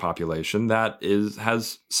percentage of the population that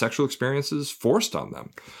has sexual experiences forced on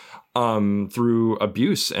them through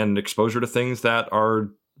abuse and exposure to things that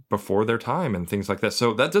are before their time and things like that.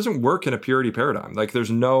 So that doesn't work in a purity paradigm. Like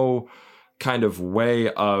there's no kind of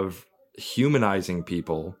way of humanizing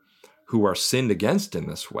people who are sinned against in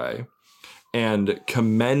this way and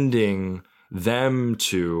commending them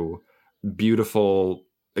to beautiful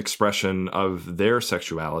expression of their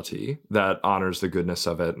sexuality that honors the goodness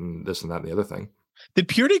of it and this and that and the other thing. Did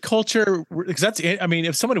purity culture, because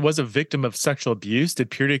if someone was a victim of sexual abuse,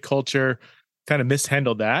 did purity culture kind of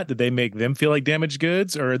mishandle that? Did they make them feel like damaged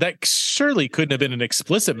goods? Or that surely couldn't have been an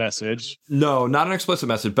explicit message. No, not an explicit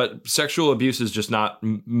message, but sexual abuse is just not,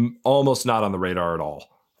 almost not on the radar at all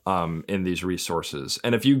in these resources.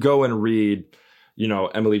 And if you go and read,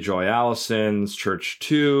 Emily Joy Allison's Church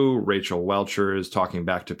 2, Rachel Welcher's Talking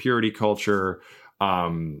Back to Purity Culture,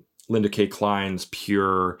 Linda K. Klein's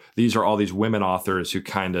Pure. These are all these women authors who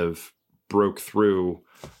kind of broke through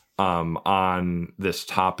on this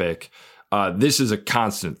topic. This is a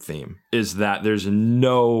constant theme, is that there's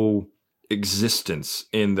no existence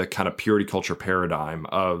in the kind of purity culture paradigm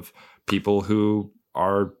of people who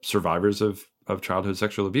are survivors of childhood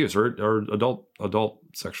sexual abuse or adult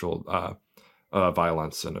sexual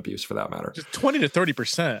violence and abuse, for that matter. Just 20 to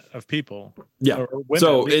 30% of people. Yeah. Or women,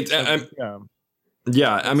 so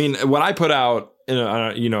I mean, when I put out in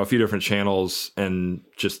a few different channels and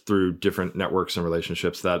just through different networks and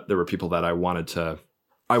relationships, that there were people that I wanted to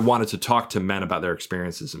talk to men about their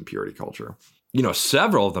experiences in purity culture.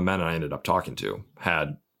 Several of the men I ended up talking to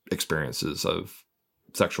had experiences of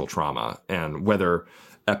sexual trauma, and whether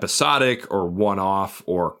episodic or one-off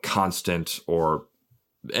or constant,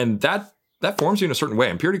 and that forms you in a certain way.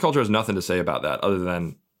 And purity culture has nothing to say about that other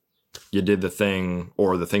than you did the thing,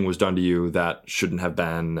 or the thing was done to you that shouldn't have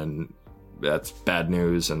been, and that's bad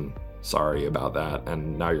news, and sorry about that,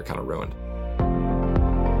 and now you're kind of ruined.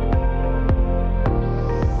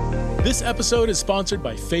 This episode is sponsored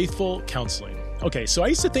by Faithful Counseling. Okay, so I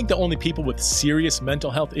used to think that only people with serious mental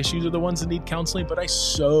health issues are the ones that need counseling, but I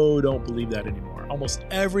so don't believe that anymore. Almost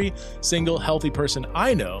every single healthy person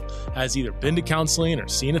I know has either been to counseling or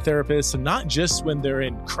seen a therapist, and not just when they're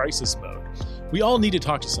in crisis mode. We all need to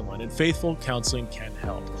talk to someone, and Faithful Counseling can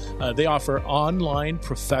help. They offer online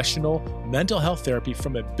professional mental health therapy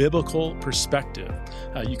from a biblical perspective.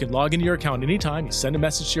 You can log into your account anytime, you send a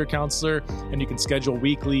message to your counselor, and you can schedule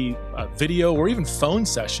weekly video or even phone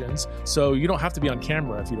sessions, so you don't have to be on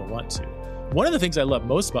camera if you don't want to. One of the things I love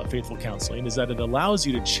most about Faithful Counseling is that it allows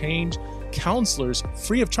you to change counselors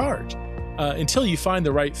free of charge until you find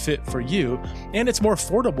the right fit for you. And it's more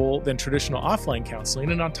affordable than traditional offline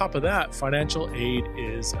counseling. And on top of that, financial aid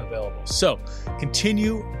is available. So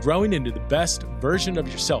continue growing into the best version of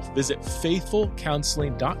yourself. Visit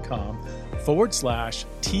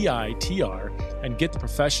faithfulcounseling.com/TITR and get the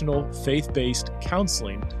professional faith-based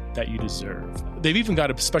counseling that you deserve. They've even got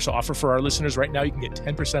a special offer for our listeners right now. You can get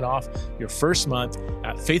 10% off your first month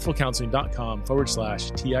at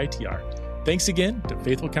faithfulcounseling.com/TITR. Thanks again to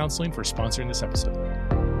Faithful Counseling for sponsoring this episode.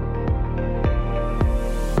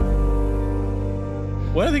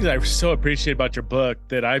 One of the things I so appreciate about your book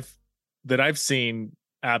that I've seen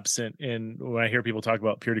absent in when I hear people talk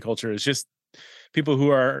about purity culture is just people who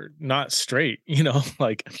are not straight,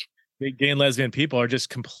 like gay and lesbian people are just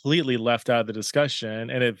completely left out of the discussion.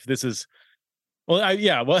 And if this is,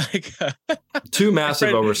 two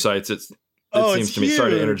massive oversights. It seems to me.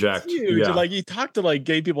 Sorry to interject. It's huge. Yeah. Like you talk to like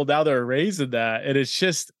gay people now that are raised in that, and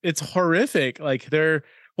it's horrific. Like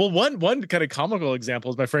one kind of comical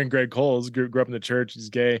example is my friend Greg Coles grew up in the church. He's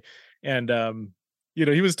gay, and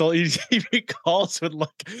he was told he recalls with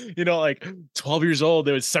like 12 years old,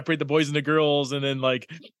 they would separate the boys and the girls, and then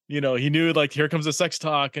he knew here comes the sex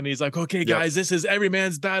talk, and he's like, okay, guys, this is every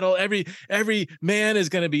man's battle. Every man is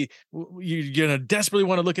gonna be, you're gonna desperately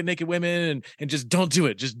want to look at naked women, and just don't do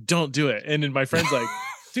it. Just don't do it. And then my friend's like,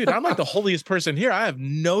 dude, I'm like the holiest person here. I have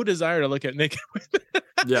no desire to look at naked women.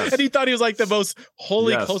 Yes. And he thought he was like the most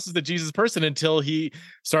holy, Yes. closest to Jesus person until he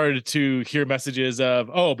started to hear messages of,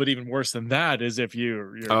 oh, but even worse than that is if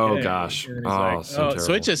you're Oh, gay. gosh. And he's Oh, like, so oh, so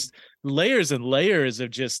terrible. it's just layers and layers of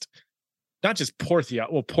just not just poor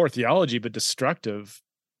theology, but destructive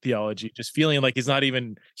theology, just feeling like he's not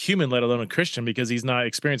even human, let alone a Christian, because he's not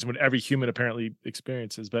experiencing what every human apparently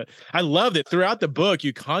experiences. But I love that throughout the book,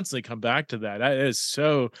 you constantly come back to that. That is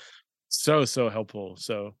so helpful.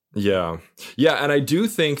 So yeah. And I do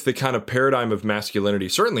think the kind of paradigm of masculinity,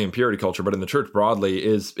 certainly in purity culture, but in the church broadly,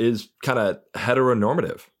 is kind of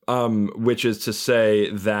heteronormative, which is to say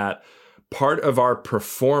that part of our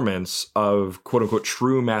performance of quote unquote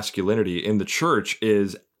true masculinity in the church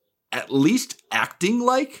is at least acting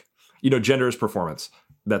like, gender is performance.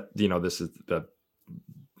 That, this is the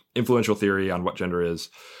influential theory on what gender is.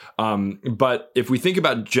 But if we think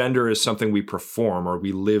about gender as something we perform or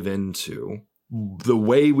we live into, the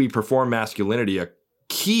way we perform masculinity, a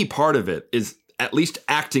key part of it is at least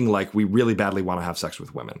acting like we really badly want to have sex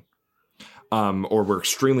with women. Or we're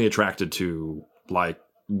extremely attracted to like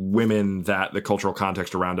women that the cultural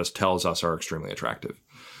context around us tells us are extremely attractive,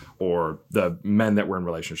 or the men that we're in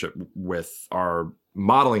relationship with are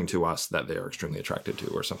modeling to us that they are extremely attracted to,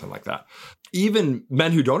 or something like that. Even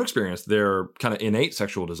men who don't experience their kind of innate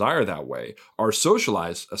sexual desire that way are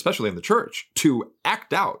socialized, especially in the church, to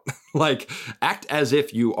act out, like act as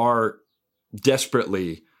if you are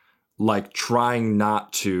desperately like trying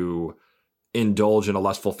not to indulge in a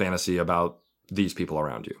lustful fantasy about these people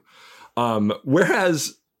around you.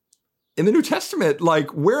 Whereas in the New Testament,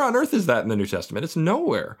 like where on earth is that in the New Testament? It's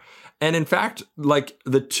nowhere. And in fact, like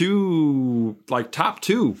the top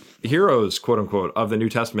two heroes, quote unquote, of the New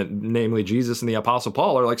Testament, namely Jesus and the Apostle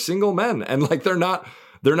Paul, are like single men. And like they're not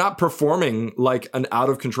performing like an out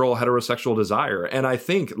of control heterosexual desire. And I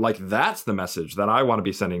think like that's the message that I want to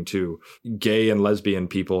be sending to gay and lesbian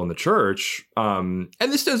people in the church. And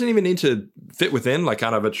this doesn't even need to fit within like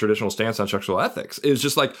kind of a traditional stance on sexual ethics. It's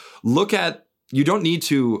just like, you don't need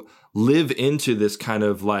to live into this kind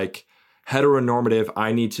of like heteronormative,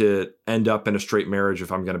 I need to end up in a straight marriage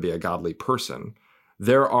if I'm going to be a godly person.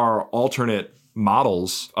 There are alternate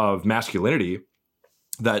models of masculinity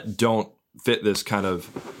that don't fit this kind of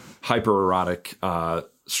hypererotic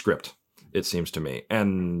script, it seems to me.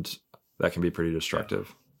 And that can be pretty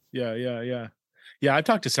destructive. Yeah. I've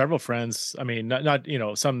talked to several friends. I mean, not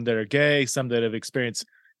some that are gay, some that have experienced,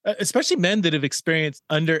 especially men that have experienced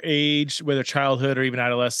underage, whether childhood or even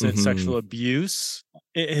adolescent sexual abuse.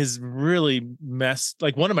 It has really messed.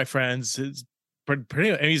 Like one of my friends is pretty,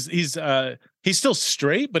 and he's still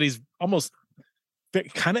straight, but he's almost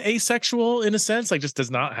kind of asexual in a sense. Like just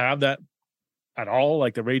does not have that at all,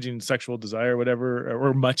 like the raging sexual desire, or whatever,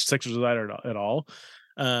 or much sexual desire at all.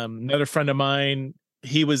 Another friend of mine,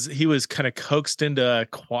 he was kind of coaxed into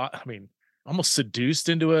almost seduced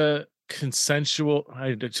into a consensual.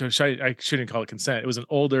 I shouldn't call it consent. It was an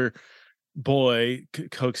older boy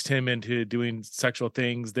coaxed him into doing sexual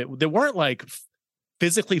things that weren't like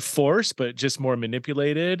physically forced, but just more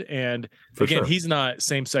manipulated. And again, he's not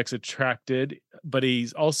same-sex attracted, but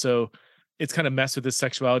he's also, it's kind of messed with his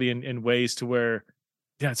sexuality in ways to where,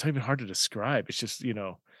 it's not even hard to describe. It's just,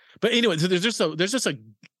 but anyway, so there's just a,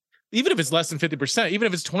 even if it's less than 50%, even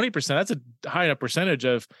if it's 20%, that's a high enough percentage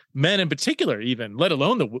of men in particular, even let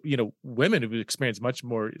alone the, women who experience much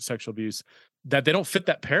more sexual abuse, that they don't fit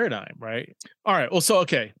that paradigm. Right. All right. Well, so,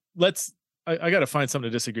 okay, I got to find something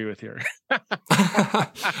to disagree with here.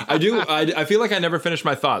 I do. I feel like I never finished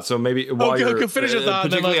my thought. So maybe while you're finish your thought,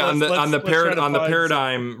 particularly on the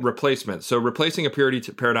paradigm some replacement. So replacing a purity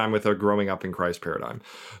paradigm with a growing up in Christ paradigm.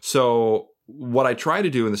 So what I try to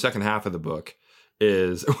do in the second half of the book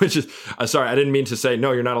is, sorry, I didn't mean to say,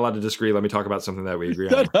 no, you're not allowed to disagree. Let me talk about something that we agree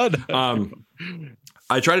on.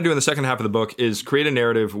 I try to do in the second half of the book is create a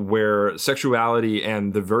narrative where sexuality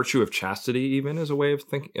and the virtue of chastity, even as a way of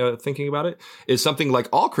thinking about it, is something like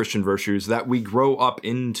all Christian virtues that we grow up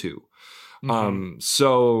into.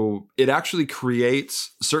 So it actually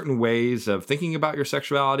creates certain ways of thinking about your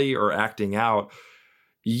sexuality or acting out.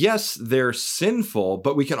 Yes, they're sinful,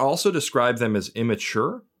 but we can also describe them as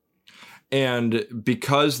immature. And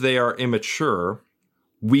because they are immature,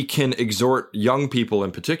 we can exhort young people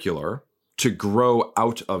in particular to grow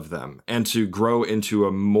out of them and to grow into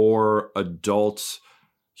a more adult,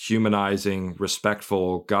 humanizing,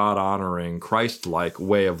 respectful, God-honoring, Christ-like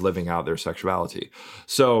way of living out their sexuality.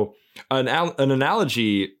 So an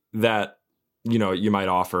analogy that, you might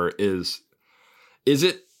offer is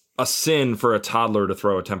it a sin for a toddler to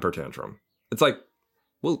throw a temper tantrum? It's like,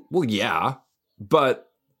 well, yeah, but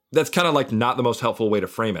that's kind of like not the most helpful way to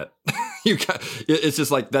frame it. It's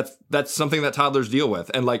just like that's something that toddlers deal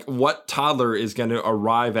with. And like, what toddler is going to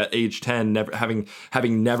arrive at age 10 never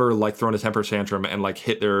having never like thrown a temper tantrum and like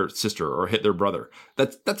hit their sister or hit their brother?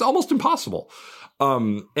 That's almost impossible.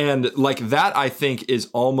 And like that, I think, is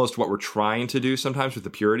almost what we're trying to do sometimes with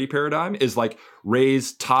the purity paradigm, is like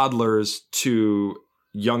raise toddlers to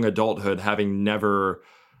young adulthood having never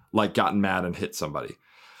like gotten mad and hit somebody.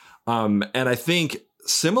 And I think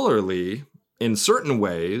similarly, in certain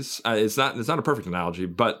ways, it's not a perfect analogy,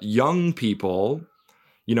 but young people,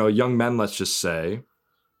 young men, let's just say,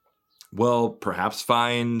 will perhaps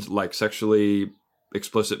find like sexually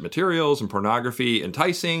explicit materials and pornography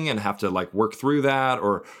enticing and have to like work through that,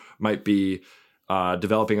 or might be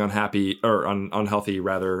developing unhealthy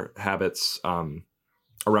rather habits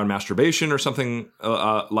around masturbation or something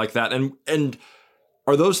like that. And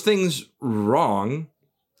are those things wrong?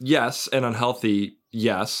 Yes. And unhealthy?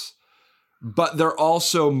 Yes. But they're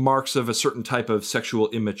also marks of a certain type of sexual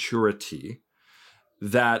immaturity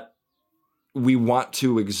that we want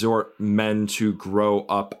to exhort men to grow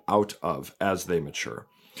up out of as they mature.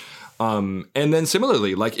 And then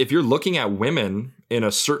similarly, like if you're looking at women in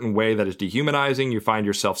a certain way that is dehumanizing, you find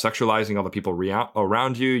yourself sexualizing all the people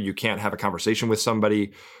around you. You can't have a conversation with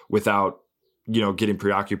somebody without, getting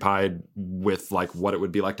preoccupied with like what it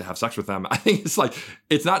would be like to have sex with them. I think it's like,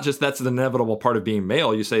 it's not just that's the inevitable part of being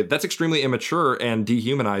male. You say that's extremely immature and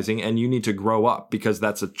dehumanizing, and you need to grow up because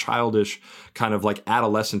that's a childish kind of like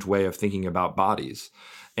adolescent way of thinking about bodies.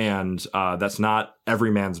 And that's not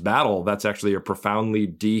every man's battle. That's actually a profoundly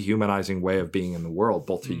dehumanizing way of being in the world,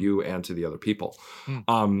 both to you and to the other people.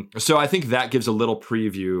 So I think that gives a little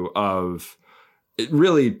preview of it.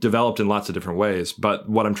 Really developed in lots of different ways. But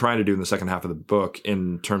what I'm trying to do in the second half of the book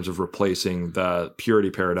in terms of replacing the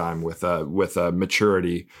purity paradigm with a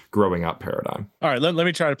maturity growing up paradigm. All right, let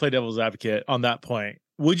me try to play devil's advocate on that point.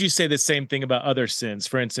 Would you say the same thing about other sins?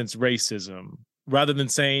 For instance, racism, rather than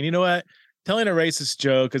saying, you know what, telling a racist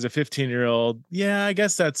joke as a 15-year-old, yeah, I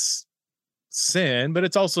guess that's sin, but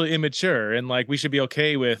it's also immature. And like, we should be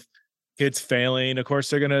okay with kids failing. Of course,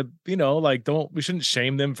 they're going to, we shouldn't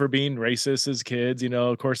shame them for being racist as kids.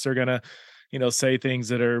 Of course, they're going to, say things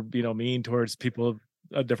that are, mean towards people of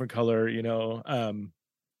a different color,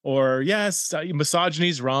 or yes, misogyny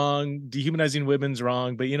is wrong. Dehumanizing women's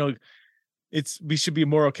wrong. But, we should be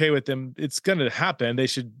more okay with them. It's going to happen. They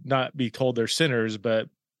should not be told they're sinners, but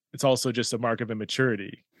it's also just a mark of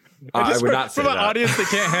immaturity. I would not say from that. An audience that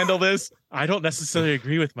can't handle this, I don't necessarily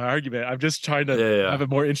agree with my argument. I'm just trying to have a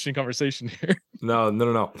more interesting conversation here.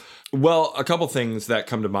 No. Well, a couple things that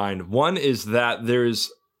come to mind. One is that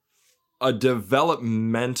there's a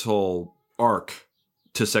developmental arc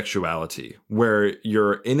to sexuality where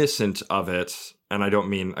you're innocent of it. And I don't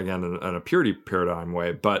mean, again, in a purity paradigm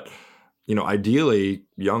way, but ideally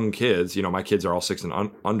young kids, my kids are all 6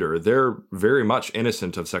 and under, they're very much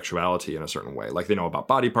innocent of sexuality in a certain way. Like they know about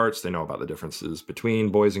body parts, they know about the differences between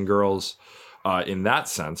boys and girls in that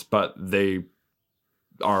sense, but they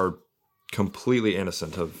are completely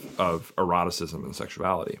innocent of eroticism and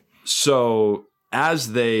sexuality. So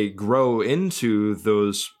as they grow into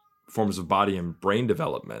those forms of body and brain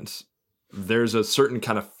development, there's a certain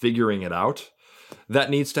kind of figuring it out that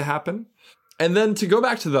needs to happen. And then to go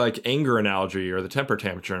back to the like anger analogy or the temper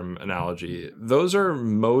tantrum analogy, those are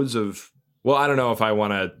modes of, well, I don't know if I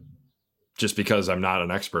want to, just because I'm not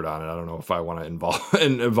an expert on it, I don't know if I want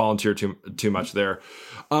to volunteer too much there.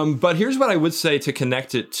 But here's what I would say to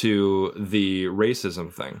connect it to the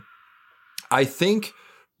racism thing. I think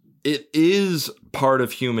it is part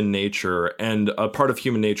of human nature, and a part of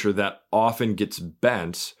human nature that often gets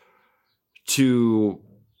bent to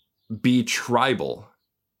be tribal,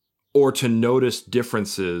 or to notice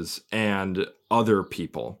differences and other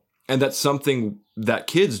people. And that's something that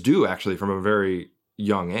kids do actually from a very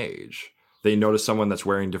young age. They notice someone that's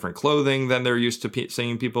wearing different clothing than they're used to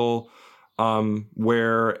seeing people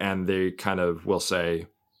wear, and they kind of will say,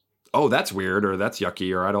 oh, that's weird, or that's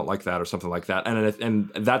yucky, or I don't like that, or something like that. And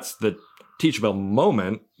that's the teachable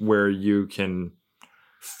moment where you can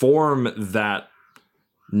form that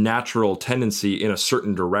natural tendency in a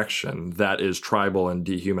certain direction that is tribal and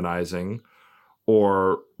dehumanizing,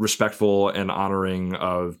 or respectful and honoring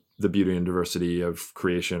of the beauty and diversity of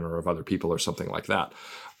creation or of other people or something like that.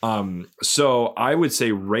 So I would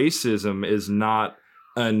say racism is not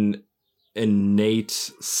an innate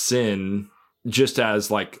sin, just as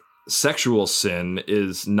like sexual sin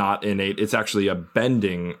is not innate. It's actually a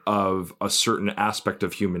bending of a certain aspect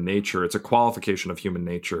of human nature. It's a qualification of human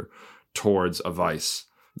nature towards a vice.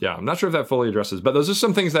 Yeah, I'm not sure if that fully addresses, but those are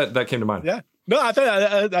some things that came to mind. Yeah, no, I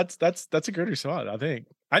think that's a good response. I think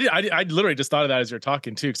I literally just thought of that as you're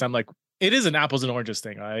talking too, because I'm like, it is an apples and oranges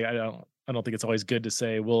thing. I don't think it's always good to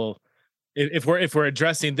say, well, if we're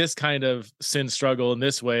addressing this kind of sin struggle in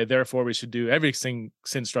this way, therefore we should do everything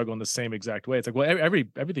sin struggle in the same exact way. It's like, well,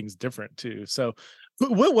 everything's different too. So,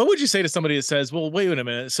 what would you say to somebody that says, well, wait a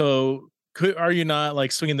minute, so are you not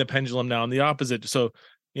like swinging the pendulum now in the opposite? So,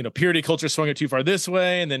 purity culture swung it too far this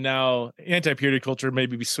way, and then now anti-purity culture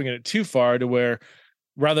maybe be swinging it too far to where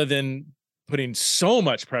rather than putting so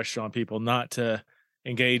much pressure on people not to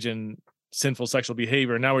engage in sinful sexual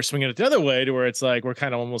behavior, now we're swinging it the other way to where it's like we're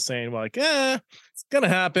kind of almost saying, well, like, it's gonna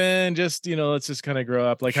happen, just let's just kind of grow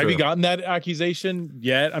up. Like, Sure. have you gotten that accusation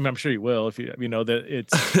yet? I mean, I'm sure you will if you know that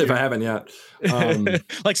it's if I haven't yet.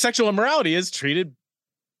 like sexual immorality is treated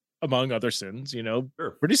among other sins,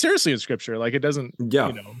 Sure. pretty seriously in scripture. Like, it doesn't,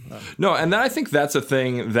 Yeah. No, and I think that's a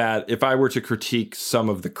thing that if I were to critique some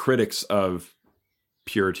of the critics of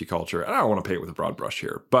purity culture, and I don't want to paint with a broad brush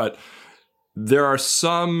here, but there are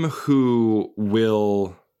some who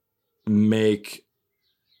will make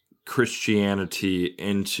Christianity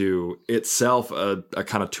into itself a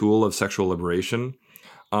kind of tool of sexual liberation,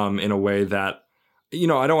 in a way that, I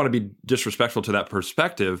don't want to be disrespectful to that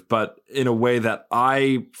perspective, but in a way that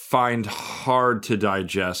I find hard to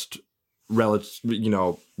digest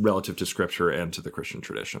relative to scripture and to the Christian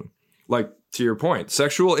tradition. Like, to your point,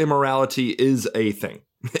 sexual immorality is a thing.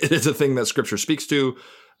 It is a thing that scripture speaks to,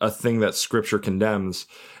 a thing that scripture condemns,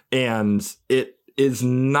 and it is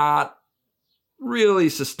not really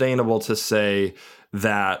sustainable to say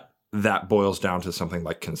that boils down to something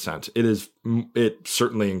like consent. It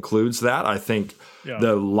certainly includes that. I think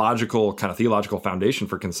the logical kind of theological foundation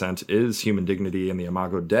for consent is human dignity and the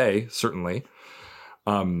Imago Dei, certainly.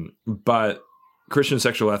 But Christian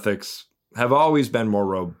sexual ethics have always been more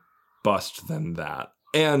robust than that.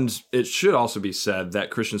 And it should also be said that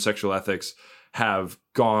Christian sexual ethics have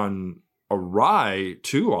gone awry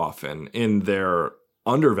too often in their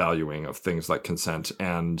undervaluing of things like consent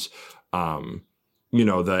and,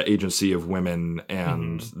 the agency of women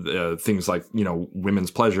and things like,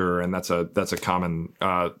 women's pleasure. And that's a common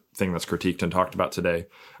thing that's critiqued and talked about today.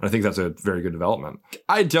 And I think that's a very good development.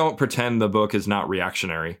 I don't pretend the book is not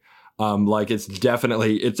reactionary. It's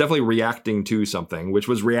definitely reacting to something, which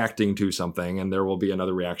was reacting to something, and there will be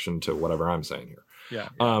another reaction to whatever I'm saying here. Yeah.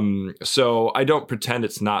 So I don't pretend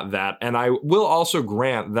it's not that. And I will also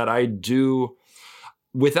grant that I do,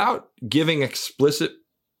 without giving explicit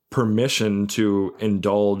permission to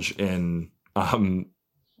indulge in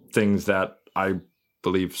things that I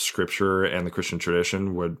believe scripture and the Christian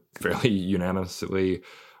tradition would fairly unanimously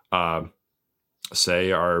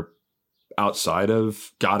say are outside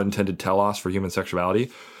of God-intended telos for human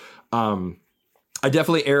sexuality. I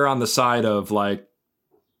definitely err on the side of like,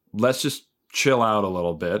 let's just chill out a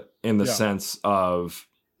little bit in the sense of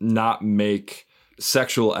not make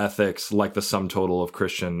sexual ethics like the sum total of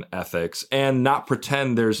Christian ethics, and not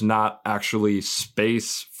pretend there's not actually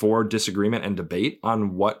space for disagreement and debate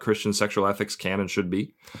on what Christian sexual ethics can and should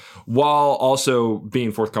be, while also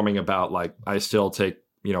being forthcoming about, like, I still take,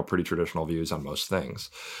 pretty traditional views on most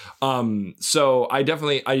things. So I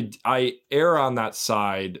definitely, I err on that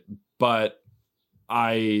side, but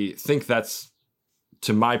I think that's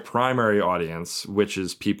to my primary audience, which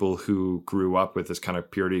is people who grew up with this kind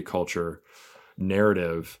of purity culture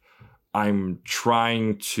narrative. I'm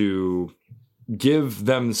trying to give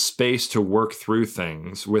them space to work through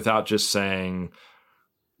things without just saying,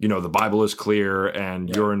 the Bible is clear and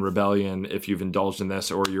you're in rebellion if you've indulged in this,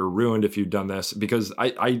 or you're ruined if you've done this, because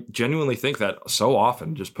I genuinely think that so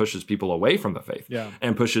often just pushes people away from the faith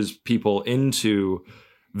and pushes people into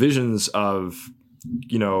visions of,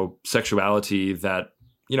 sexuality that,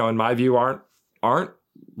 in my view aren't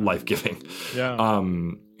life-giving.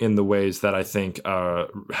 In the ways that I think a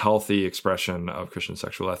healthy expression of Christian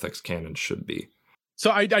sexual ethics can and should be. So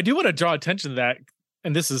I do want to draw attention to that,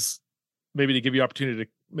 and this is maybe to give you opportunity to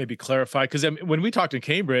maybe clarify, because when we talked in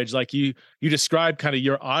Cambridge, like you described kind of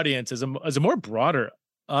your audience as a more broader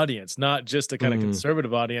audience, not just a kind of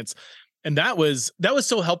conservative audience, and that was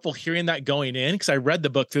so helpful hearing that going in, because I read the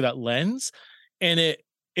book through that lens, and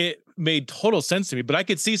it made total sense to me. But I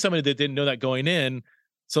could see somebody that didn't know that going in.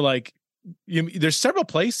 So like, there's several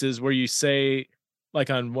places where you say, like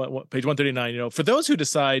on what page 139, for those who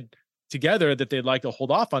decide together that they'd like to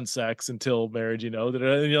hold off on sex until marriage, and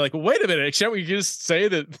you're like, well, wait a minute, can't we just say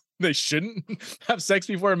that they shouldn't have sex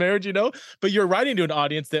before marriage, But you're writing to an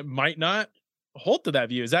audience that might not hold to that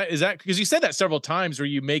view. Is that because you said that several times where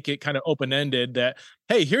you make it kind of open-ended that,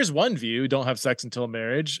 hey, here's one view, don't have sex until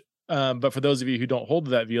marriage. But for those of you who don't hold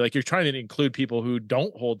to that view, like, you're trying to include people who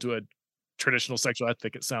don't hold to a traditional sexual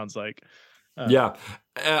ethic, it sounds like.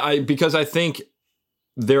 Because I think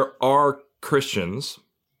there are Christians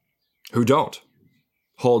who don't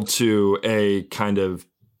hold to a kind of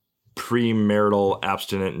premarital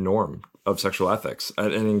abstinent norm of sexual ethics,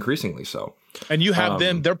 and increasingly so. And you have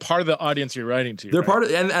them; they're part of the audience you're writing to. They're part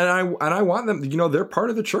of, and I want them. They're part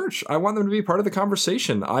of the church. I want them to be part of the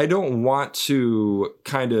conversation. I don't want to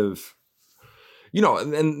kind of,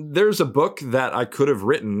 And there's a book that I could have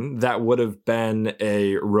written that would have been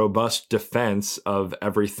a robust defense of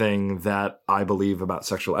everything that I believe about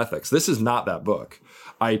sexual ethics. This is not that book.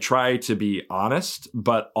 I try to be honest,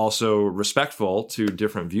 but also respectful to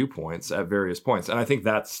different viewpoints at various points. And I think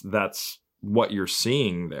that's what you're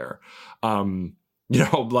seeing there. I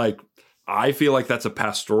feel like that's a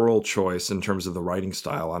pastoral choice in terms of the writing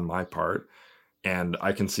style on my part. And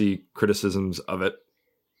I can see criticisms of it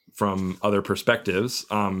from other perspectives.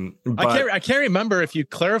 But I can't remember if you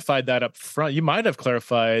clarified that up front. You might have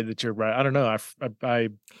clarified that you're right. I don't know.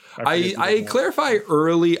 I clarify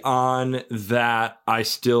early on that I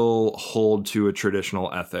still hold to a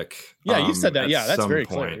traditional ethic. Yeah, you said that. Yeah, that's very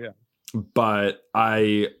clear. Yeah. But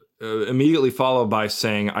I immediately follow by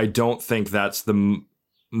saying I don't think that's the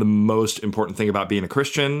most important thing about being a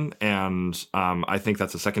Christian. And I think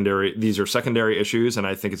that's these are secondary issues. And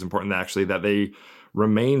I think it's important that they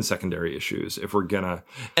remain secondary issues if we're gonna.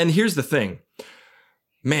 And here's the thing,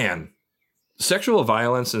 man, sexual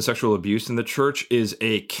violence and sexual abuse in the church is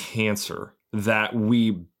a cancer that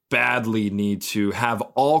we badly need to have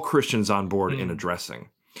all Christians on board in addressing.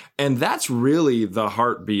 And that's really the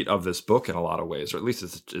heartbeat of this book in a lot of ways, or at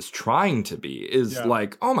least it's trying to be,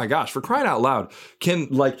 like, oh my gosh, for crying out loud,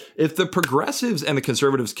 if the progressives and the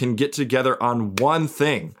conservatives can get together on one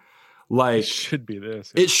thing, it should be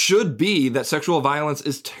this. It should be that sexual violence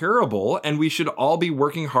is terrible, and we should all be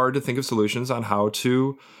working hard to think of solutions on how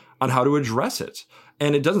to address it.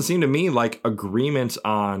 And it doesn't seem to me like agreement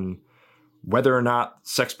on whether or not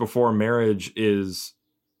sex before marriage is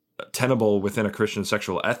tenable within a Christian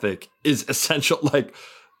sexual ethic is essential. Like,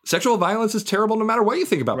 sexual violence is terrible no matter what you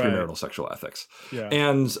think about premarital sexual ethics. Yeah.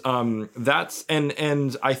 And that's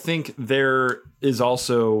and I think there is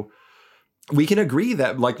also, we can agree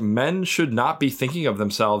that men should not be thinking of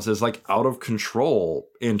themselves as out of control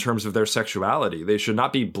in terms of their sexuality. They should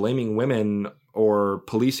not be blaming women or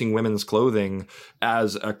policing women's clothing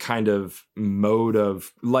as a kind of mode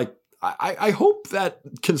of I hope that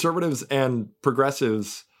conservatives and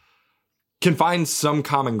progressives can find some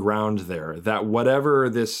common ground there, that whatever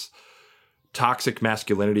this toxic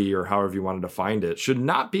masculinity, or however you want to define it, should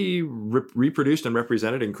not be reproduced and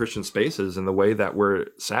represented in Christian spaces in the way that we're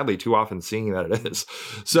sadly too often seeing that it is.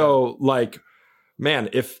 So, man,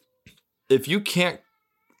 if you can't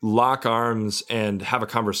lock arms and have a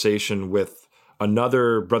conversation with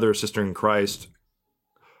another brother or sister in Christ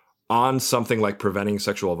on something like preventing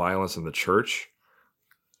sexual violence in the church,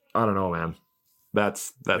 I don't know, man.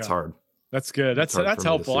 That's hard. That's good. That's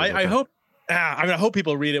helpful. I hope. I hope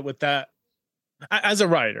people read it with that. As a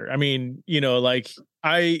writer,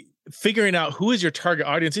 figuring out who is your target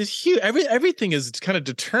audience is huge. Everything is kind of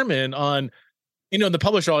determined on, the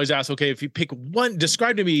publisher always asks, okay, if you pick one,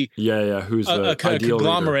 describe to me, who's a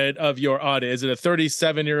conglomerate reader of your audience. Is it a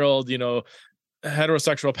 37-year-old,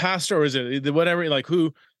 heterosexual pastor, or is it whatever?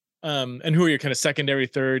 Who, and who are your kind of secondary,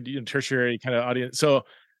 third, tertiary kind of audience? So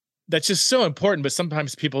that's just so important. But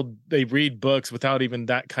sometimes people, they read books without even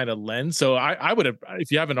that kind of lens. So I would have,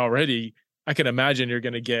 if you haven't already, I can imagine you're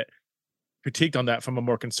going to get critiqued on that from a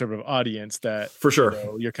more conservative audience. That for sure,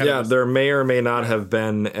 you're kind of there may or may not have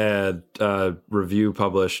been a review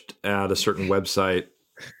published at a certain website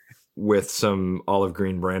with some olive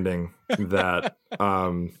green branding that,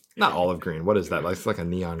 not olive green. What is that? It's like a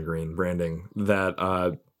neon green branding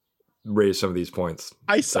that raised some of these points.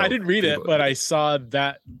 I didn't read it, but I saw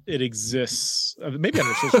that it exists. Maybe on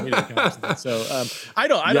their social media accounts. So I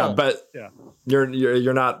don't. But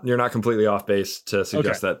you're not completely off base to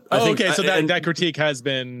suggest that. So that critique has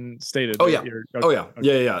been stated. Oh yeah.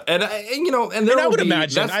 Yeah. And I would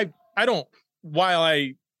imagine I don't. While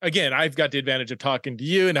I've got the advantage of talking to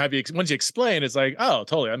you, and once you explain, it's like, oh,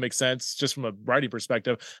 totally, that makes sense. Just from a writing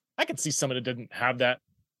perspective, I can see someone that didn't have that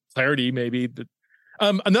clarity, maybe.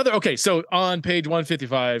 So on page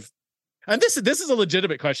 155, and this is a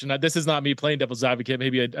legitimate question. This is not me playing devil's advocate.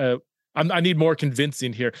 Maybe I need more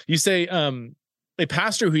convincing here. You say a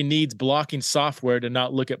pastor who needs blocking software to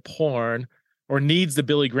not look at porn, or needs the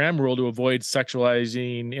Billy Graham rule to avoid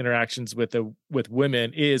sexualizing interactions with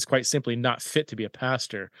women, is quite simply not fit to be a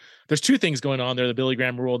pastor. There's two things going on there: the Billy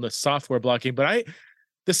Graham rule and the software blocking. But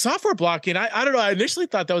the software blocking, I don't know. I initially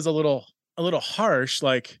thought that was a little harsh.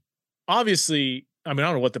 Obviously, I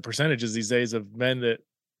don't know what the percentage is these days of men that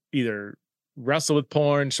either wrestle with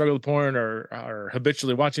porn, struggle with porn, or are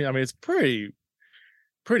habitually watching. I mean, it's pretty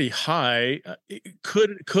high.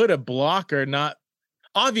 Could a blocker not,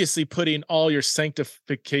 obviously putting all your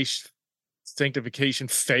sanctification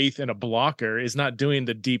faith in a blocker is not doing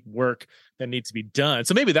the deep work that needs to be done.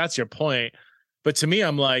 So maybe that's your point. But to me,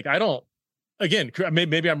 I'm like, I don't, again,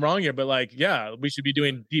 maybe I'm wrong here, but like, yeah, we should be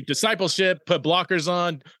doing deep discipleship, put blockers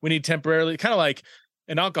on. We need temporarily, kind of like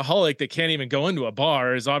an alcoholic that can't even go into a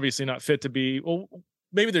bar is obviously not fit to be, well,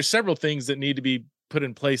 maybe there's several things that need to be put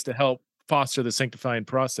in place to help foster the sanctifying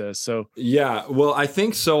process. So yeah, well, I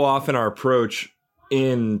think so often our approach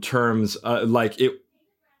in terms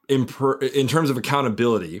in terms of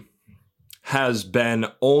accountability has been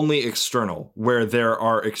only external, where there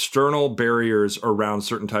are external barriers around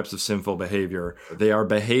certain types of sinful behavior. They are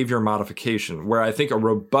behavior modification, where I think a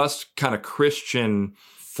robust kind of Christian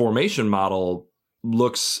formation model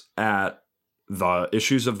looks at the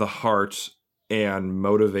issues of the heart and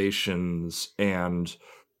motivations and,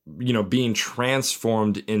 you know, being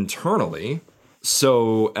transformed internally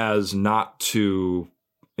so as not to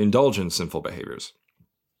indulge in sinful behaviors.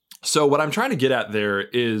 So what I'm trying to get at there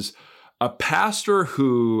is a pastor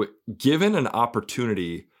who, given an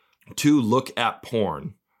opportunity to look at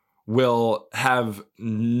porn, will have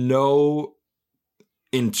no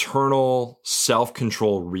internal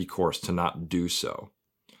self-control recourse to not do so.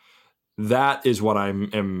 That is what I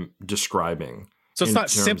am describing. So it's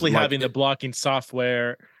not simply having the blocking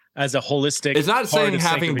software as a holistic. It's not saying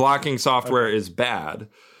having blocking software is bad.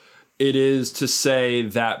 It is to say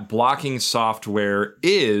that blocking software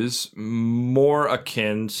is more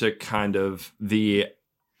akin to kind of the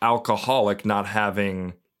alcoholic not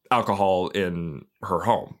having alcohol in her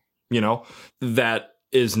home. You know, that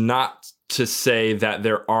is not to say that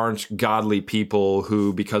there aren't godly people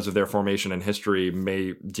who, because of their formation and history,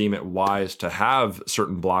 may deem it wise to have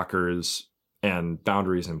certain blockers and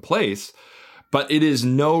boundaries in place. But it is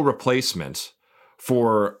no replacement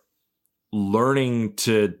for learning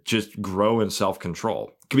to just grow in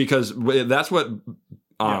self-control, because that's what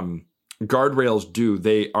guardrails do.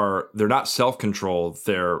 They're not self-control,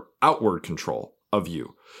 they're outward control of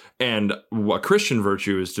you. And what Christian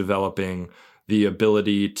virtue is developing the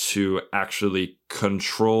ability to actually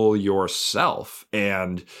control yourself.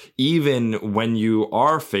 And even when you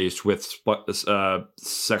are faced with a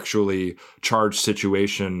sexually charged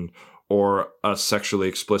situation or a sexually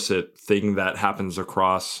explicit thing that happens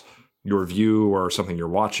across your view or something you're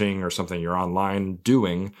watching or something you're online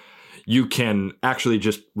doing, you can actually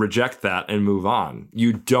just reject that and move on.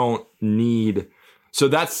 You don't need. So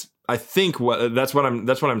that's, I think that's what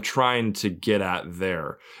I'm trying to get at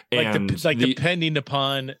there. And depending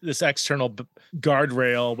upon this external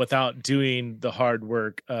guardrail without doing the hard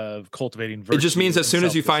work of cultivating virtue. It just means as soon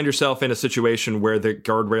as you find yourself in a situation where the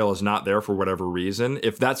guardrail is not there for whatever reason,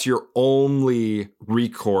 if that's your only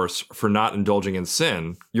recourse for not indulging in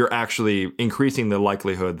sin, you're actually increasing the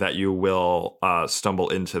likelihood that you will stumble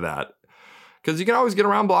into that. Because you can always get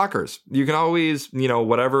around blockers. You can always,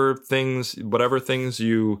 whatever things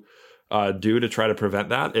you do to try to prevent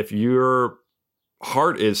that. If your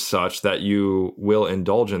heart is such that you will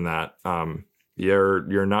indulge in that,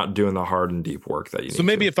 you're not doing the hard and deep work that you need. So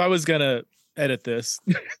maybe if I was gonna edit this,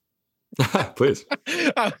 please,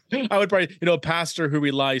 I would probably, a pastor who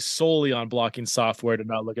relies solely on blocking software to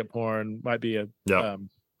not look at porn might be a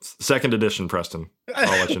second edition, Preston. I'll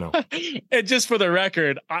let you know. And just for the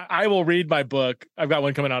record, I will read my book. I've got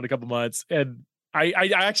one coming out in a couple months, and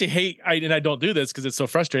I actually hate, and I don't do this because it's so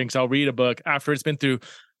frustrating, because I'll read a book after it's been through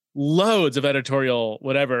loads of editorial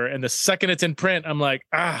whatever, and the second it's in print, I'm like,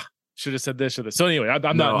 should have said this or this. So anyway, I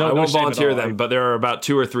won't volunteer them, but there are about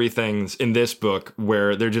 2 or 3 things in this book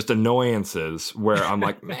where they're just annoyances where I'm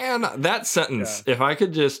like, man, that sentence, if I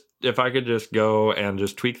could just go and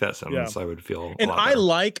just tweak that sentence, I would feel a lot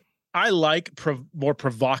better. I like more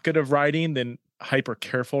provocative writing than hyper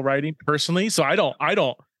careful writing personally. So I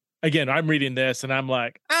don't, again, I'm reading this and I'm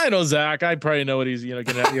like, I know Zach, I probably know what he's,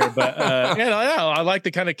 getting at here, but I like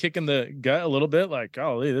to kind of kick in the gut a little bit, like,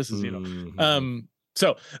 oh, this is,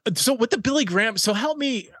 So with the Billy Graham, so help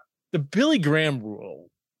me, the Billy Graham rule,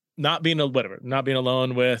 not being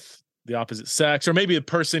alone with the opposite sex, or maybe a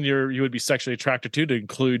person you would be sexually attracted to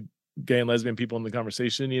include gay and lesbian people in the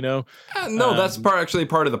conversation, No, that's part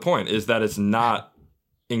of the point, is that it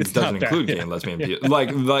doesn't include gay and lesbian people.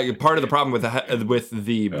 Like part of the problem with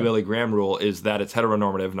the Billy Graham rule is that it's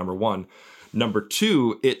heteronormative, number one. Number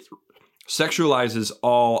two, it sexualizes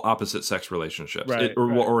all opposite sex relationships, or it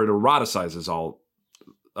eroticizes all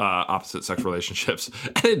opposite sex relationships,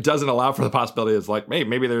 and it doesn't allow for the possibility of, like,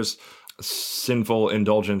 maybe there's sinful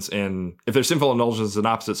indulgence in, if there's sinful indulgence in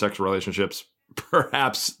opposite sex relationships,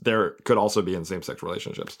 perhaps there could also be in same-sex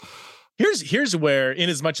relationships. Here's where, in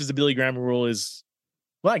as much as the Billy Graham rule is,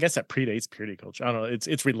 well, I guess that predates purity culture. I don't know.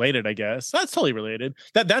 It's related, I guess. That's totally related.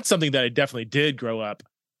 That's something that I definitely did grow up.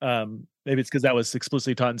 Maybe it's because that was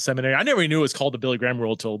explicitly taught in seminary. I never knew it was called the Billy Graham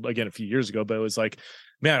rule till, again, a few years ago. But it was like,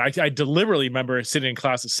 man, I deliberately remember sitting in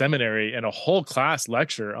class at seminary and a whole class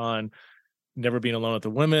lecture on never being alone with the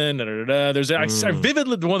women. Da, da, da, da. There's I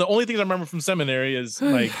vividly, one of the only things I remember from seminary is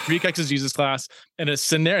like Greek exegesis class and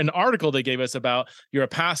an article they gave us about, you're a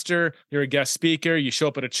pastor, you're a guest speaker, you show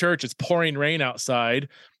up at a church, it's pouring rain outside,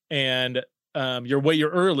 and you're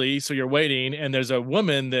early, so you're waiting, and there's a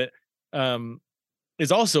woman that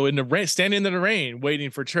is also in the rain, standing in the rain,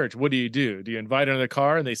 waiting for church. What do? Do you invite her in the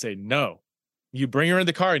car? And they say no. You bring her in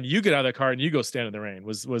the car and you get out of the car and you go stand in the rain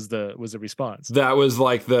was the response. That was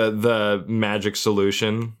like the magic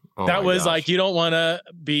solution. Oh, that was gosh. Like, you don't want to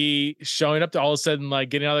be showing up to all of a sudden, like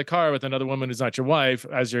getting out of the car with another woman who's not your wife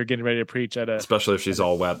as you're getting ready to preach at especially if she's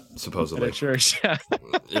all wet, supposedly. At a church. Yeah.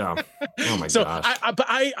 Yeah. Oh my so gosh.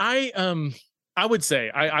 I would say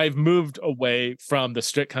I've moved away from the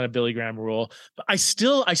strict kind of Billy Graham rule, but I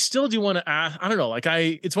still do want to ask. I don't know, like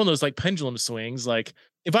it's one of those like pendulum swings. Like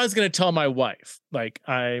if I was going to tell my wife, like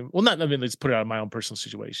let's put it out of my own personal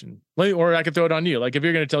situation, or I could throw it on you. Like if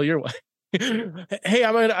you're going to tell your wife,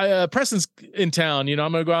 hey, Preston's in town, I'm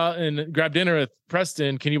going to go out and grab dinner with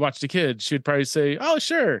Preston. Can you watch the kids? She'd probably say, oh,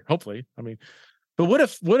 sure. Hopefully. I mean, but what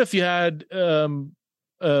if you had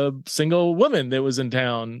a single woman that was in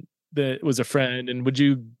town that was a friend, and would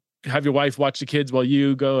you have your wife watch the kids while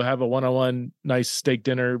you go have a one-on-one nice steak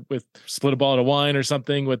dinner with split a bottle of wine or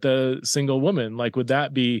something with a single woman? Like, would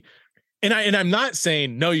that be, and I'm not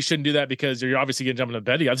saying, no, you shouldn't do that because you're obviously going to jump in the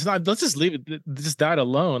bed together. Let's just leave it, just that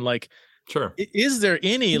alone. Like, sure. Is there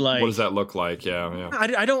any, like, what does that look like? Yeah.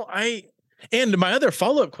 And my other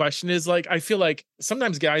follow-up question is, like, I feel like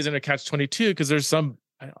sometimes guys are in a catch-22 because there's some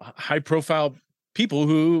high profile people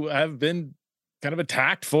who have been kind of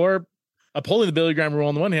attacked for upholding the Billy Graham rule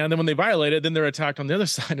on the one hand, then when they violate it, then they're attacked on the other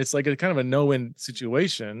side. It's like a kind of a no-win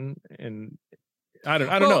situation, and I don't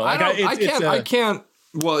know. Like I can't.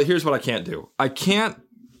 Well, here's what I can't do. I can't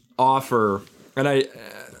offer, and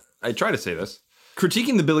I try to say this.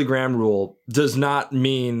 Critiquing the Billy Graham rule does not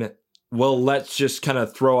mean, well, let's just kind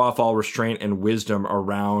of throw off all restraint and wisdom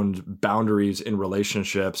around boundaries in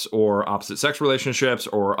relationships or opposite sex relationships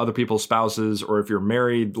or other people's spouses, or if you're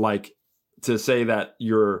married, like, to say that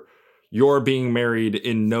your being married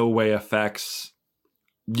in no way affects,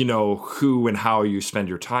 who and how you spend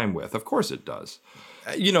your time with. Of course it does.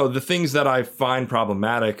 The things that I find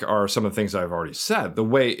problematic are some of the things I've already said. The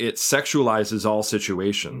way it sexualizes all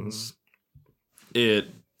situations, it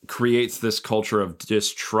creates this culture of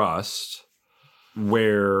distrust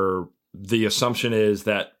where the assumption is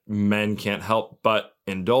that men can't help but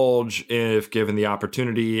indulge if given the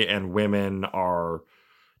opportunity, and women are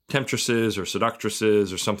temptresses or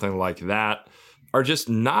seductresses or something like that, are just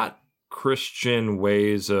not Christian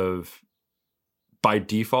ways of, by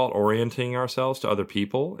default, orienting ourselves to other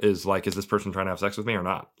people. Is like, is this person trying to have sex with me or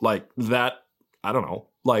not? Like that, I don't know.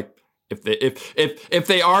 Like if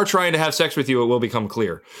they are trying to have sex with you, it will become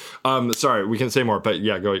clear. Sorry, we can say more, but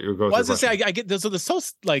yeah, go. Well, I was gonna say, I get this. So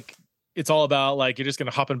the like, it's all about, like, you're just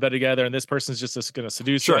going to hop in bed together and this person's just going to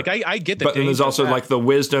seduce you. Like, I get that. But then there's also like the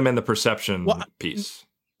wisdom and the perception piece.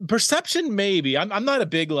 Perception, maybe. I'm not a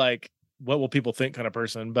big, like, what will people think kind of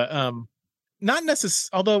person, but not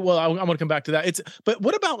necessarily. Although, well, I'm going to come back to that. But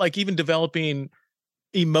what about, like, even developing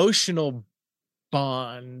emotional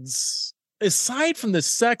bonds aside from the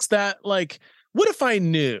sex? That, like, what if I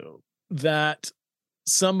knew that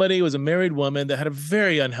somebody was a married woman that had a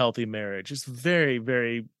very unhealthy marriage, just very,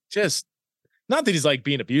 very, just not that he's like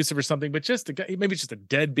being abusive or something, but just maybe just a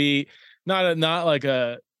deadbeat, not like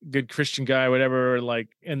a good Christian guy, or whatever. Like,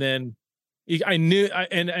 and then I knew,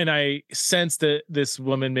 I sensed that this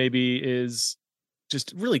woman maybe is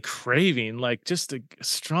just really craving, like, just a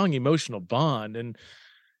strong emotional bond, and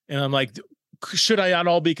I'm like, should I at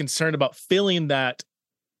all be concerned about filling that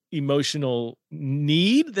emotional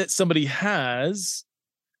need that somebody has,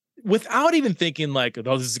 without even thinking like,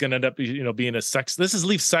 oh, this is going to end up, being a sex. This is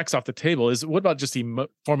leave sex off the table. What about just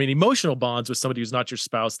forming emotional bonds with somebody who's not your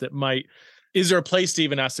spouse? That might. Is there a place to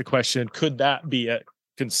even ask the question? Could that be a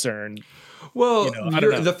concern? Well,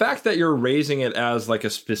 the fact that you're raising it as like a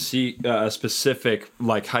specific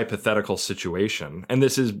like hypothetical situation, and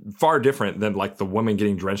this is far different than like the woman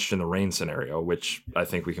getting drenched in the rain scenario, which I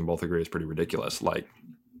think we can both agree is pretty ridiculous. Like,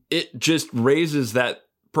 it just raises that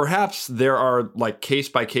perhaps there are like case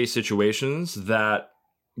by case situations that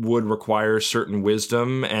would require certain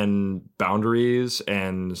wisdom and boundaries.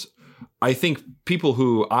 And I think people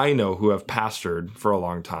who I know who have pastored for a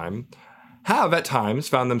long time have at times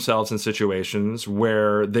found themselves in situations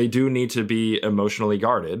where they do need to be emotionally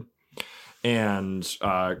guarded and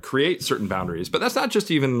create certain boundaries. But that's not just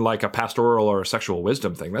even like a pastoral or a sexual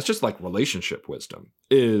wisdom thing. That's just like relationship wisdom.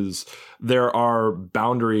 Is there are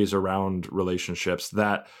boundaries around relationships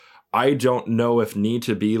that I don't know if need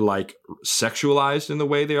to be like sexualized in the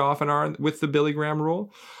way they often are with the Billy Graham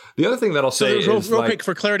rule. The other thing that I'll say is real quick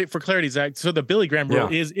for clarity, Zach. So the Billy Graham rule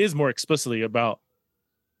is more explicitly about.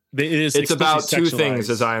 It's about two things,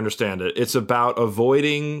 as I understand it. It's about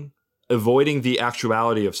avoiding the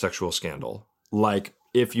actuality of sexual scandal. Like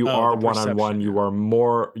if you are one-on-one, you are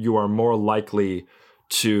more likely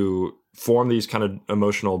to form these kind of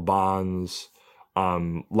emotional bonds,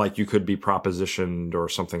 like you could be propositioned or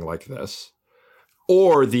something like this.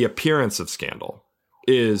 Or the appearance of scandal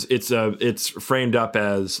is it's framed up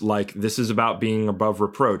as like, this is about being above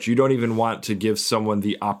reproach. You don't even want to give someone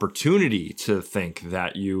the opportunity to think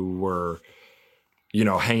that you were,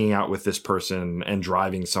 hanging out with this person and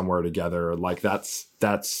driving somewhere together. Like that's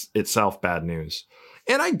itself bad news.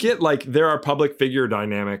 And I get like there are public figure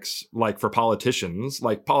dynamics, like for politicians,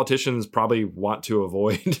 like politicians probably want to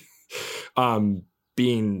avoid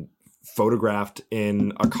being photographed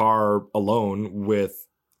in a car alone with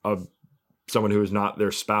someone who is not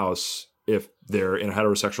their spouse if they're in a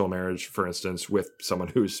heterosexual marriage, for instance, with someone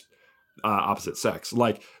who's opposite sex.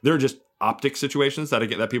 Like there are just optic situations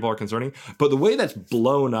that people are concerning. But the way that's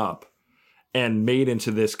blown up and made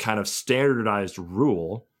into this kind of standardized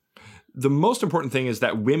rule, the most important thing is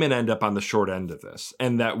that women end up on the short end of this,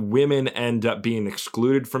 and that women end up being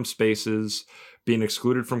excluded from spaces, being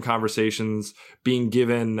excluded from conversations, being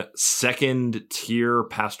given second tier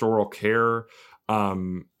pastoral care,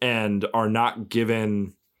 and are not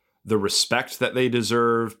given the respect that they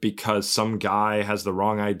deserve because some guy has the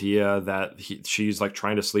wrong idea that she's like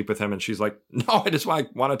trying to sleep with him. And she's like, no, I just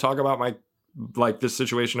want to talk about this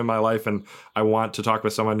situation in my life. And I want to talk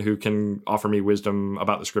with someone who can offer me wisdom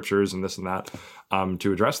about the scriptures and this and that,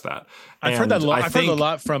 to address that. I've heard that a lot. I've heard a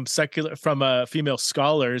lot from female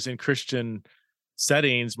scholars in Christian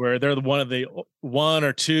settings where they're one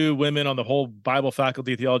or two women on the whole Bible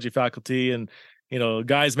faculty, theology faculty, and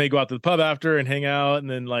guys may go out to the pub after and hang out, and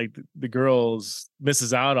then like the girls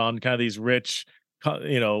misses out on kind of these rich,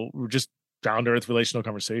 just down to earth relational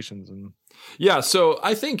conversations. And so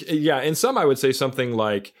I think, in some I would say something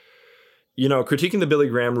like, critiquing the Billy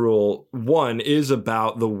Graham rule, one, is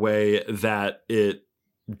about the way that it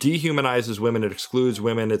dehumanizes women, it excludes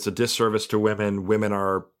women, it's a disservice to women. Women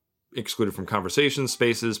are excluded from conversation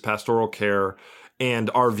spaces, pastoral care,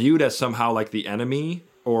 and are viewed as somehow like the enemy,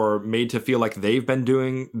 or made to feel like they've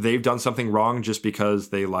done something wrong just because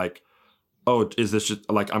they like, oh, is this just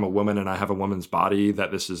like, I'm a woman and I have a woman's body,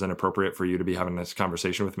 that this is inappropriate for you to be having this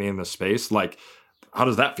conversation with me in this space? Like, how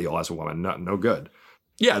does that feel as a woman? No good.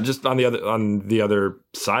 Yeah, just on the other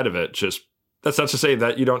side of it, just that's not to say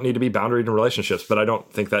that you don't need to be boundaried in relationships, but I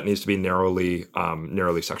don't think that needs to be narrowly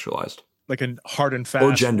sexualized. Like a hard and fast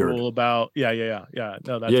or gendered rule about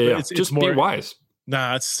No, that's It's more, be wise.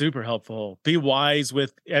 Nah, it's super helpful. Be wise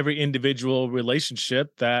with every individual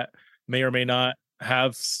relationship that may or may not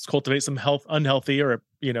cultivate some unhealthy or.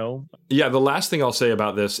 Yeah, the last thing I'll say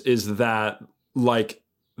about this is that like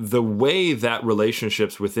the way that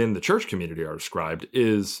relationships within the church community are described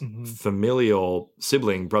is familial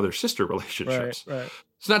sibling brother-sister relationships. Right.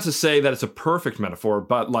 It's not to say that it's a perfect metaphor,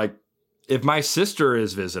 but like if my sister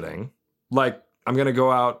is visiting, like I'm going to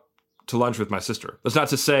go out to lunch with my sister. That's not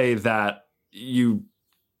to say that you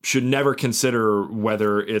should never consider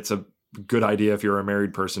whether it's a good idea if you're a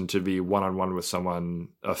married person to be one-on-one with someone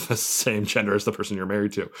of the same gender as the person you're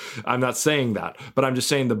married to. I'm not saying that, but I'm just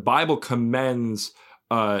saying the Bible commends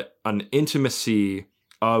an intimacy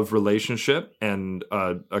of relationship and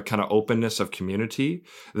a kind of openness of community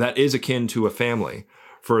that is akin to a family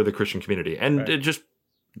for the Christian community. And it just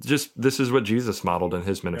this is what Jesus modeled in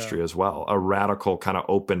his ministry as well, a radical kind of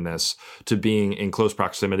openness to being in close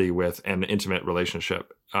proximity with an intimate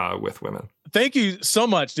relationship with women. Thank you so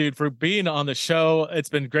much, dude, for being on the show. It's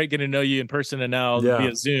been great getting to know you in person and now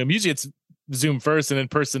via Zoom. Usually it's Zoom first and in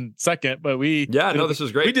person second, but this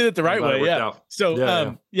is great. We did it the right way. Yeah.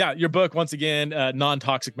 So, your book, once again,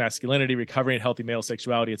 Non-Toxic Masculinity, Recovering Healthy Male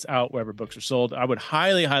Sexuality. It's out wherever books are sold. I would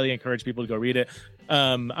highly, highly encourage people to go read it.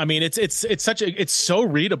 I mean, it's so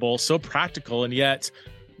readable, so practical, and yet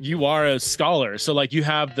you are a scholar. So like you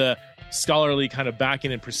have the scholarly kind of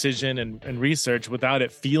backing and precision and research without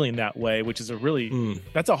it feeling that way, which is a really,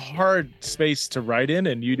 that's a hard space to write in,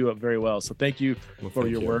 and you do it very well. So thank you for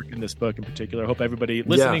your work in this book in particular. I hope everybody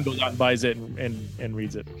listening goes out and buys it and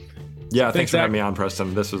reads it. Yeah, so thanks for having me on,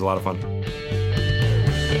 Preston. This was a lot of fun.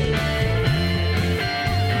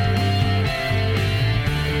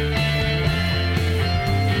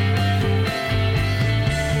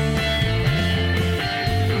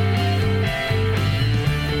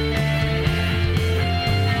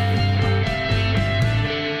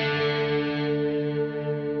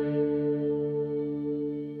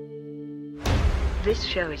 This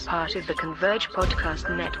show is part of the Converge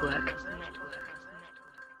Podcast Network.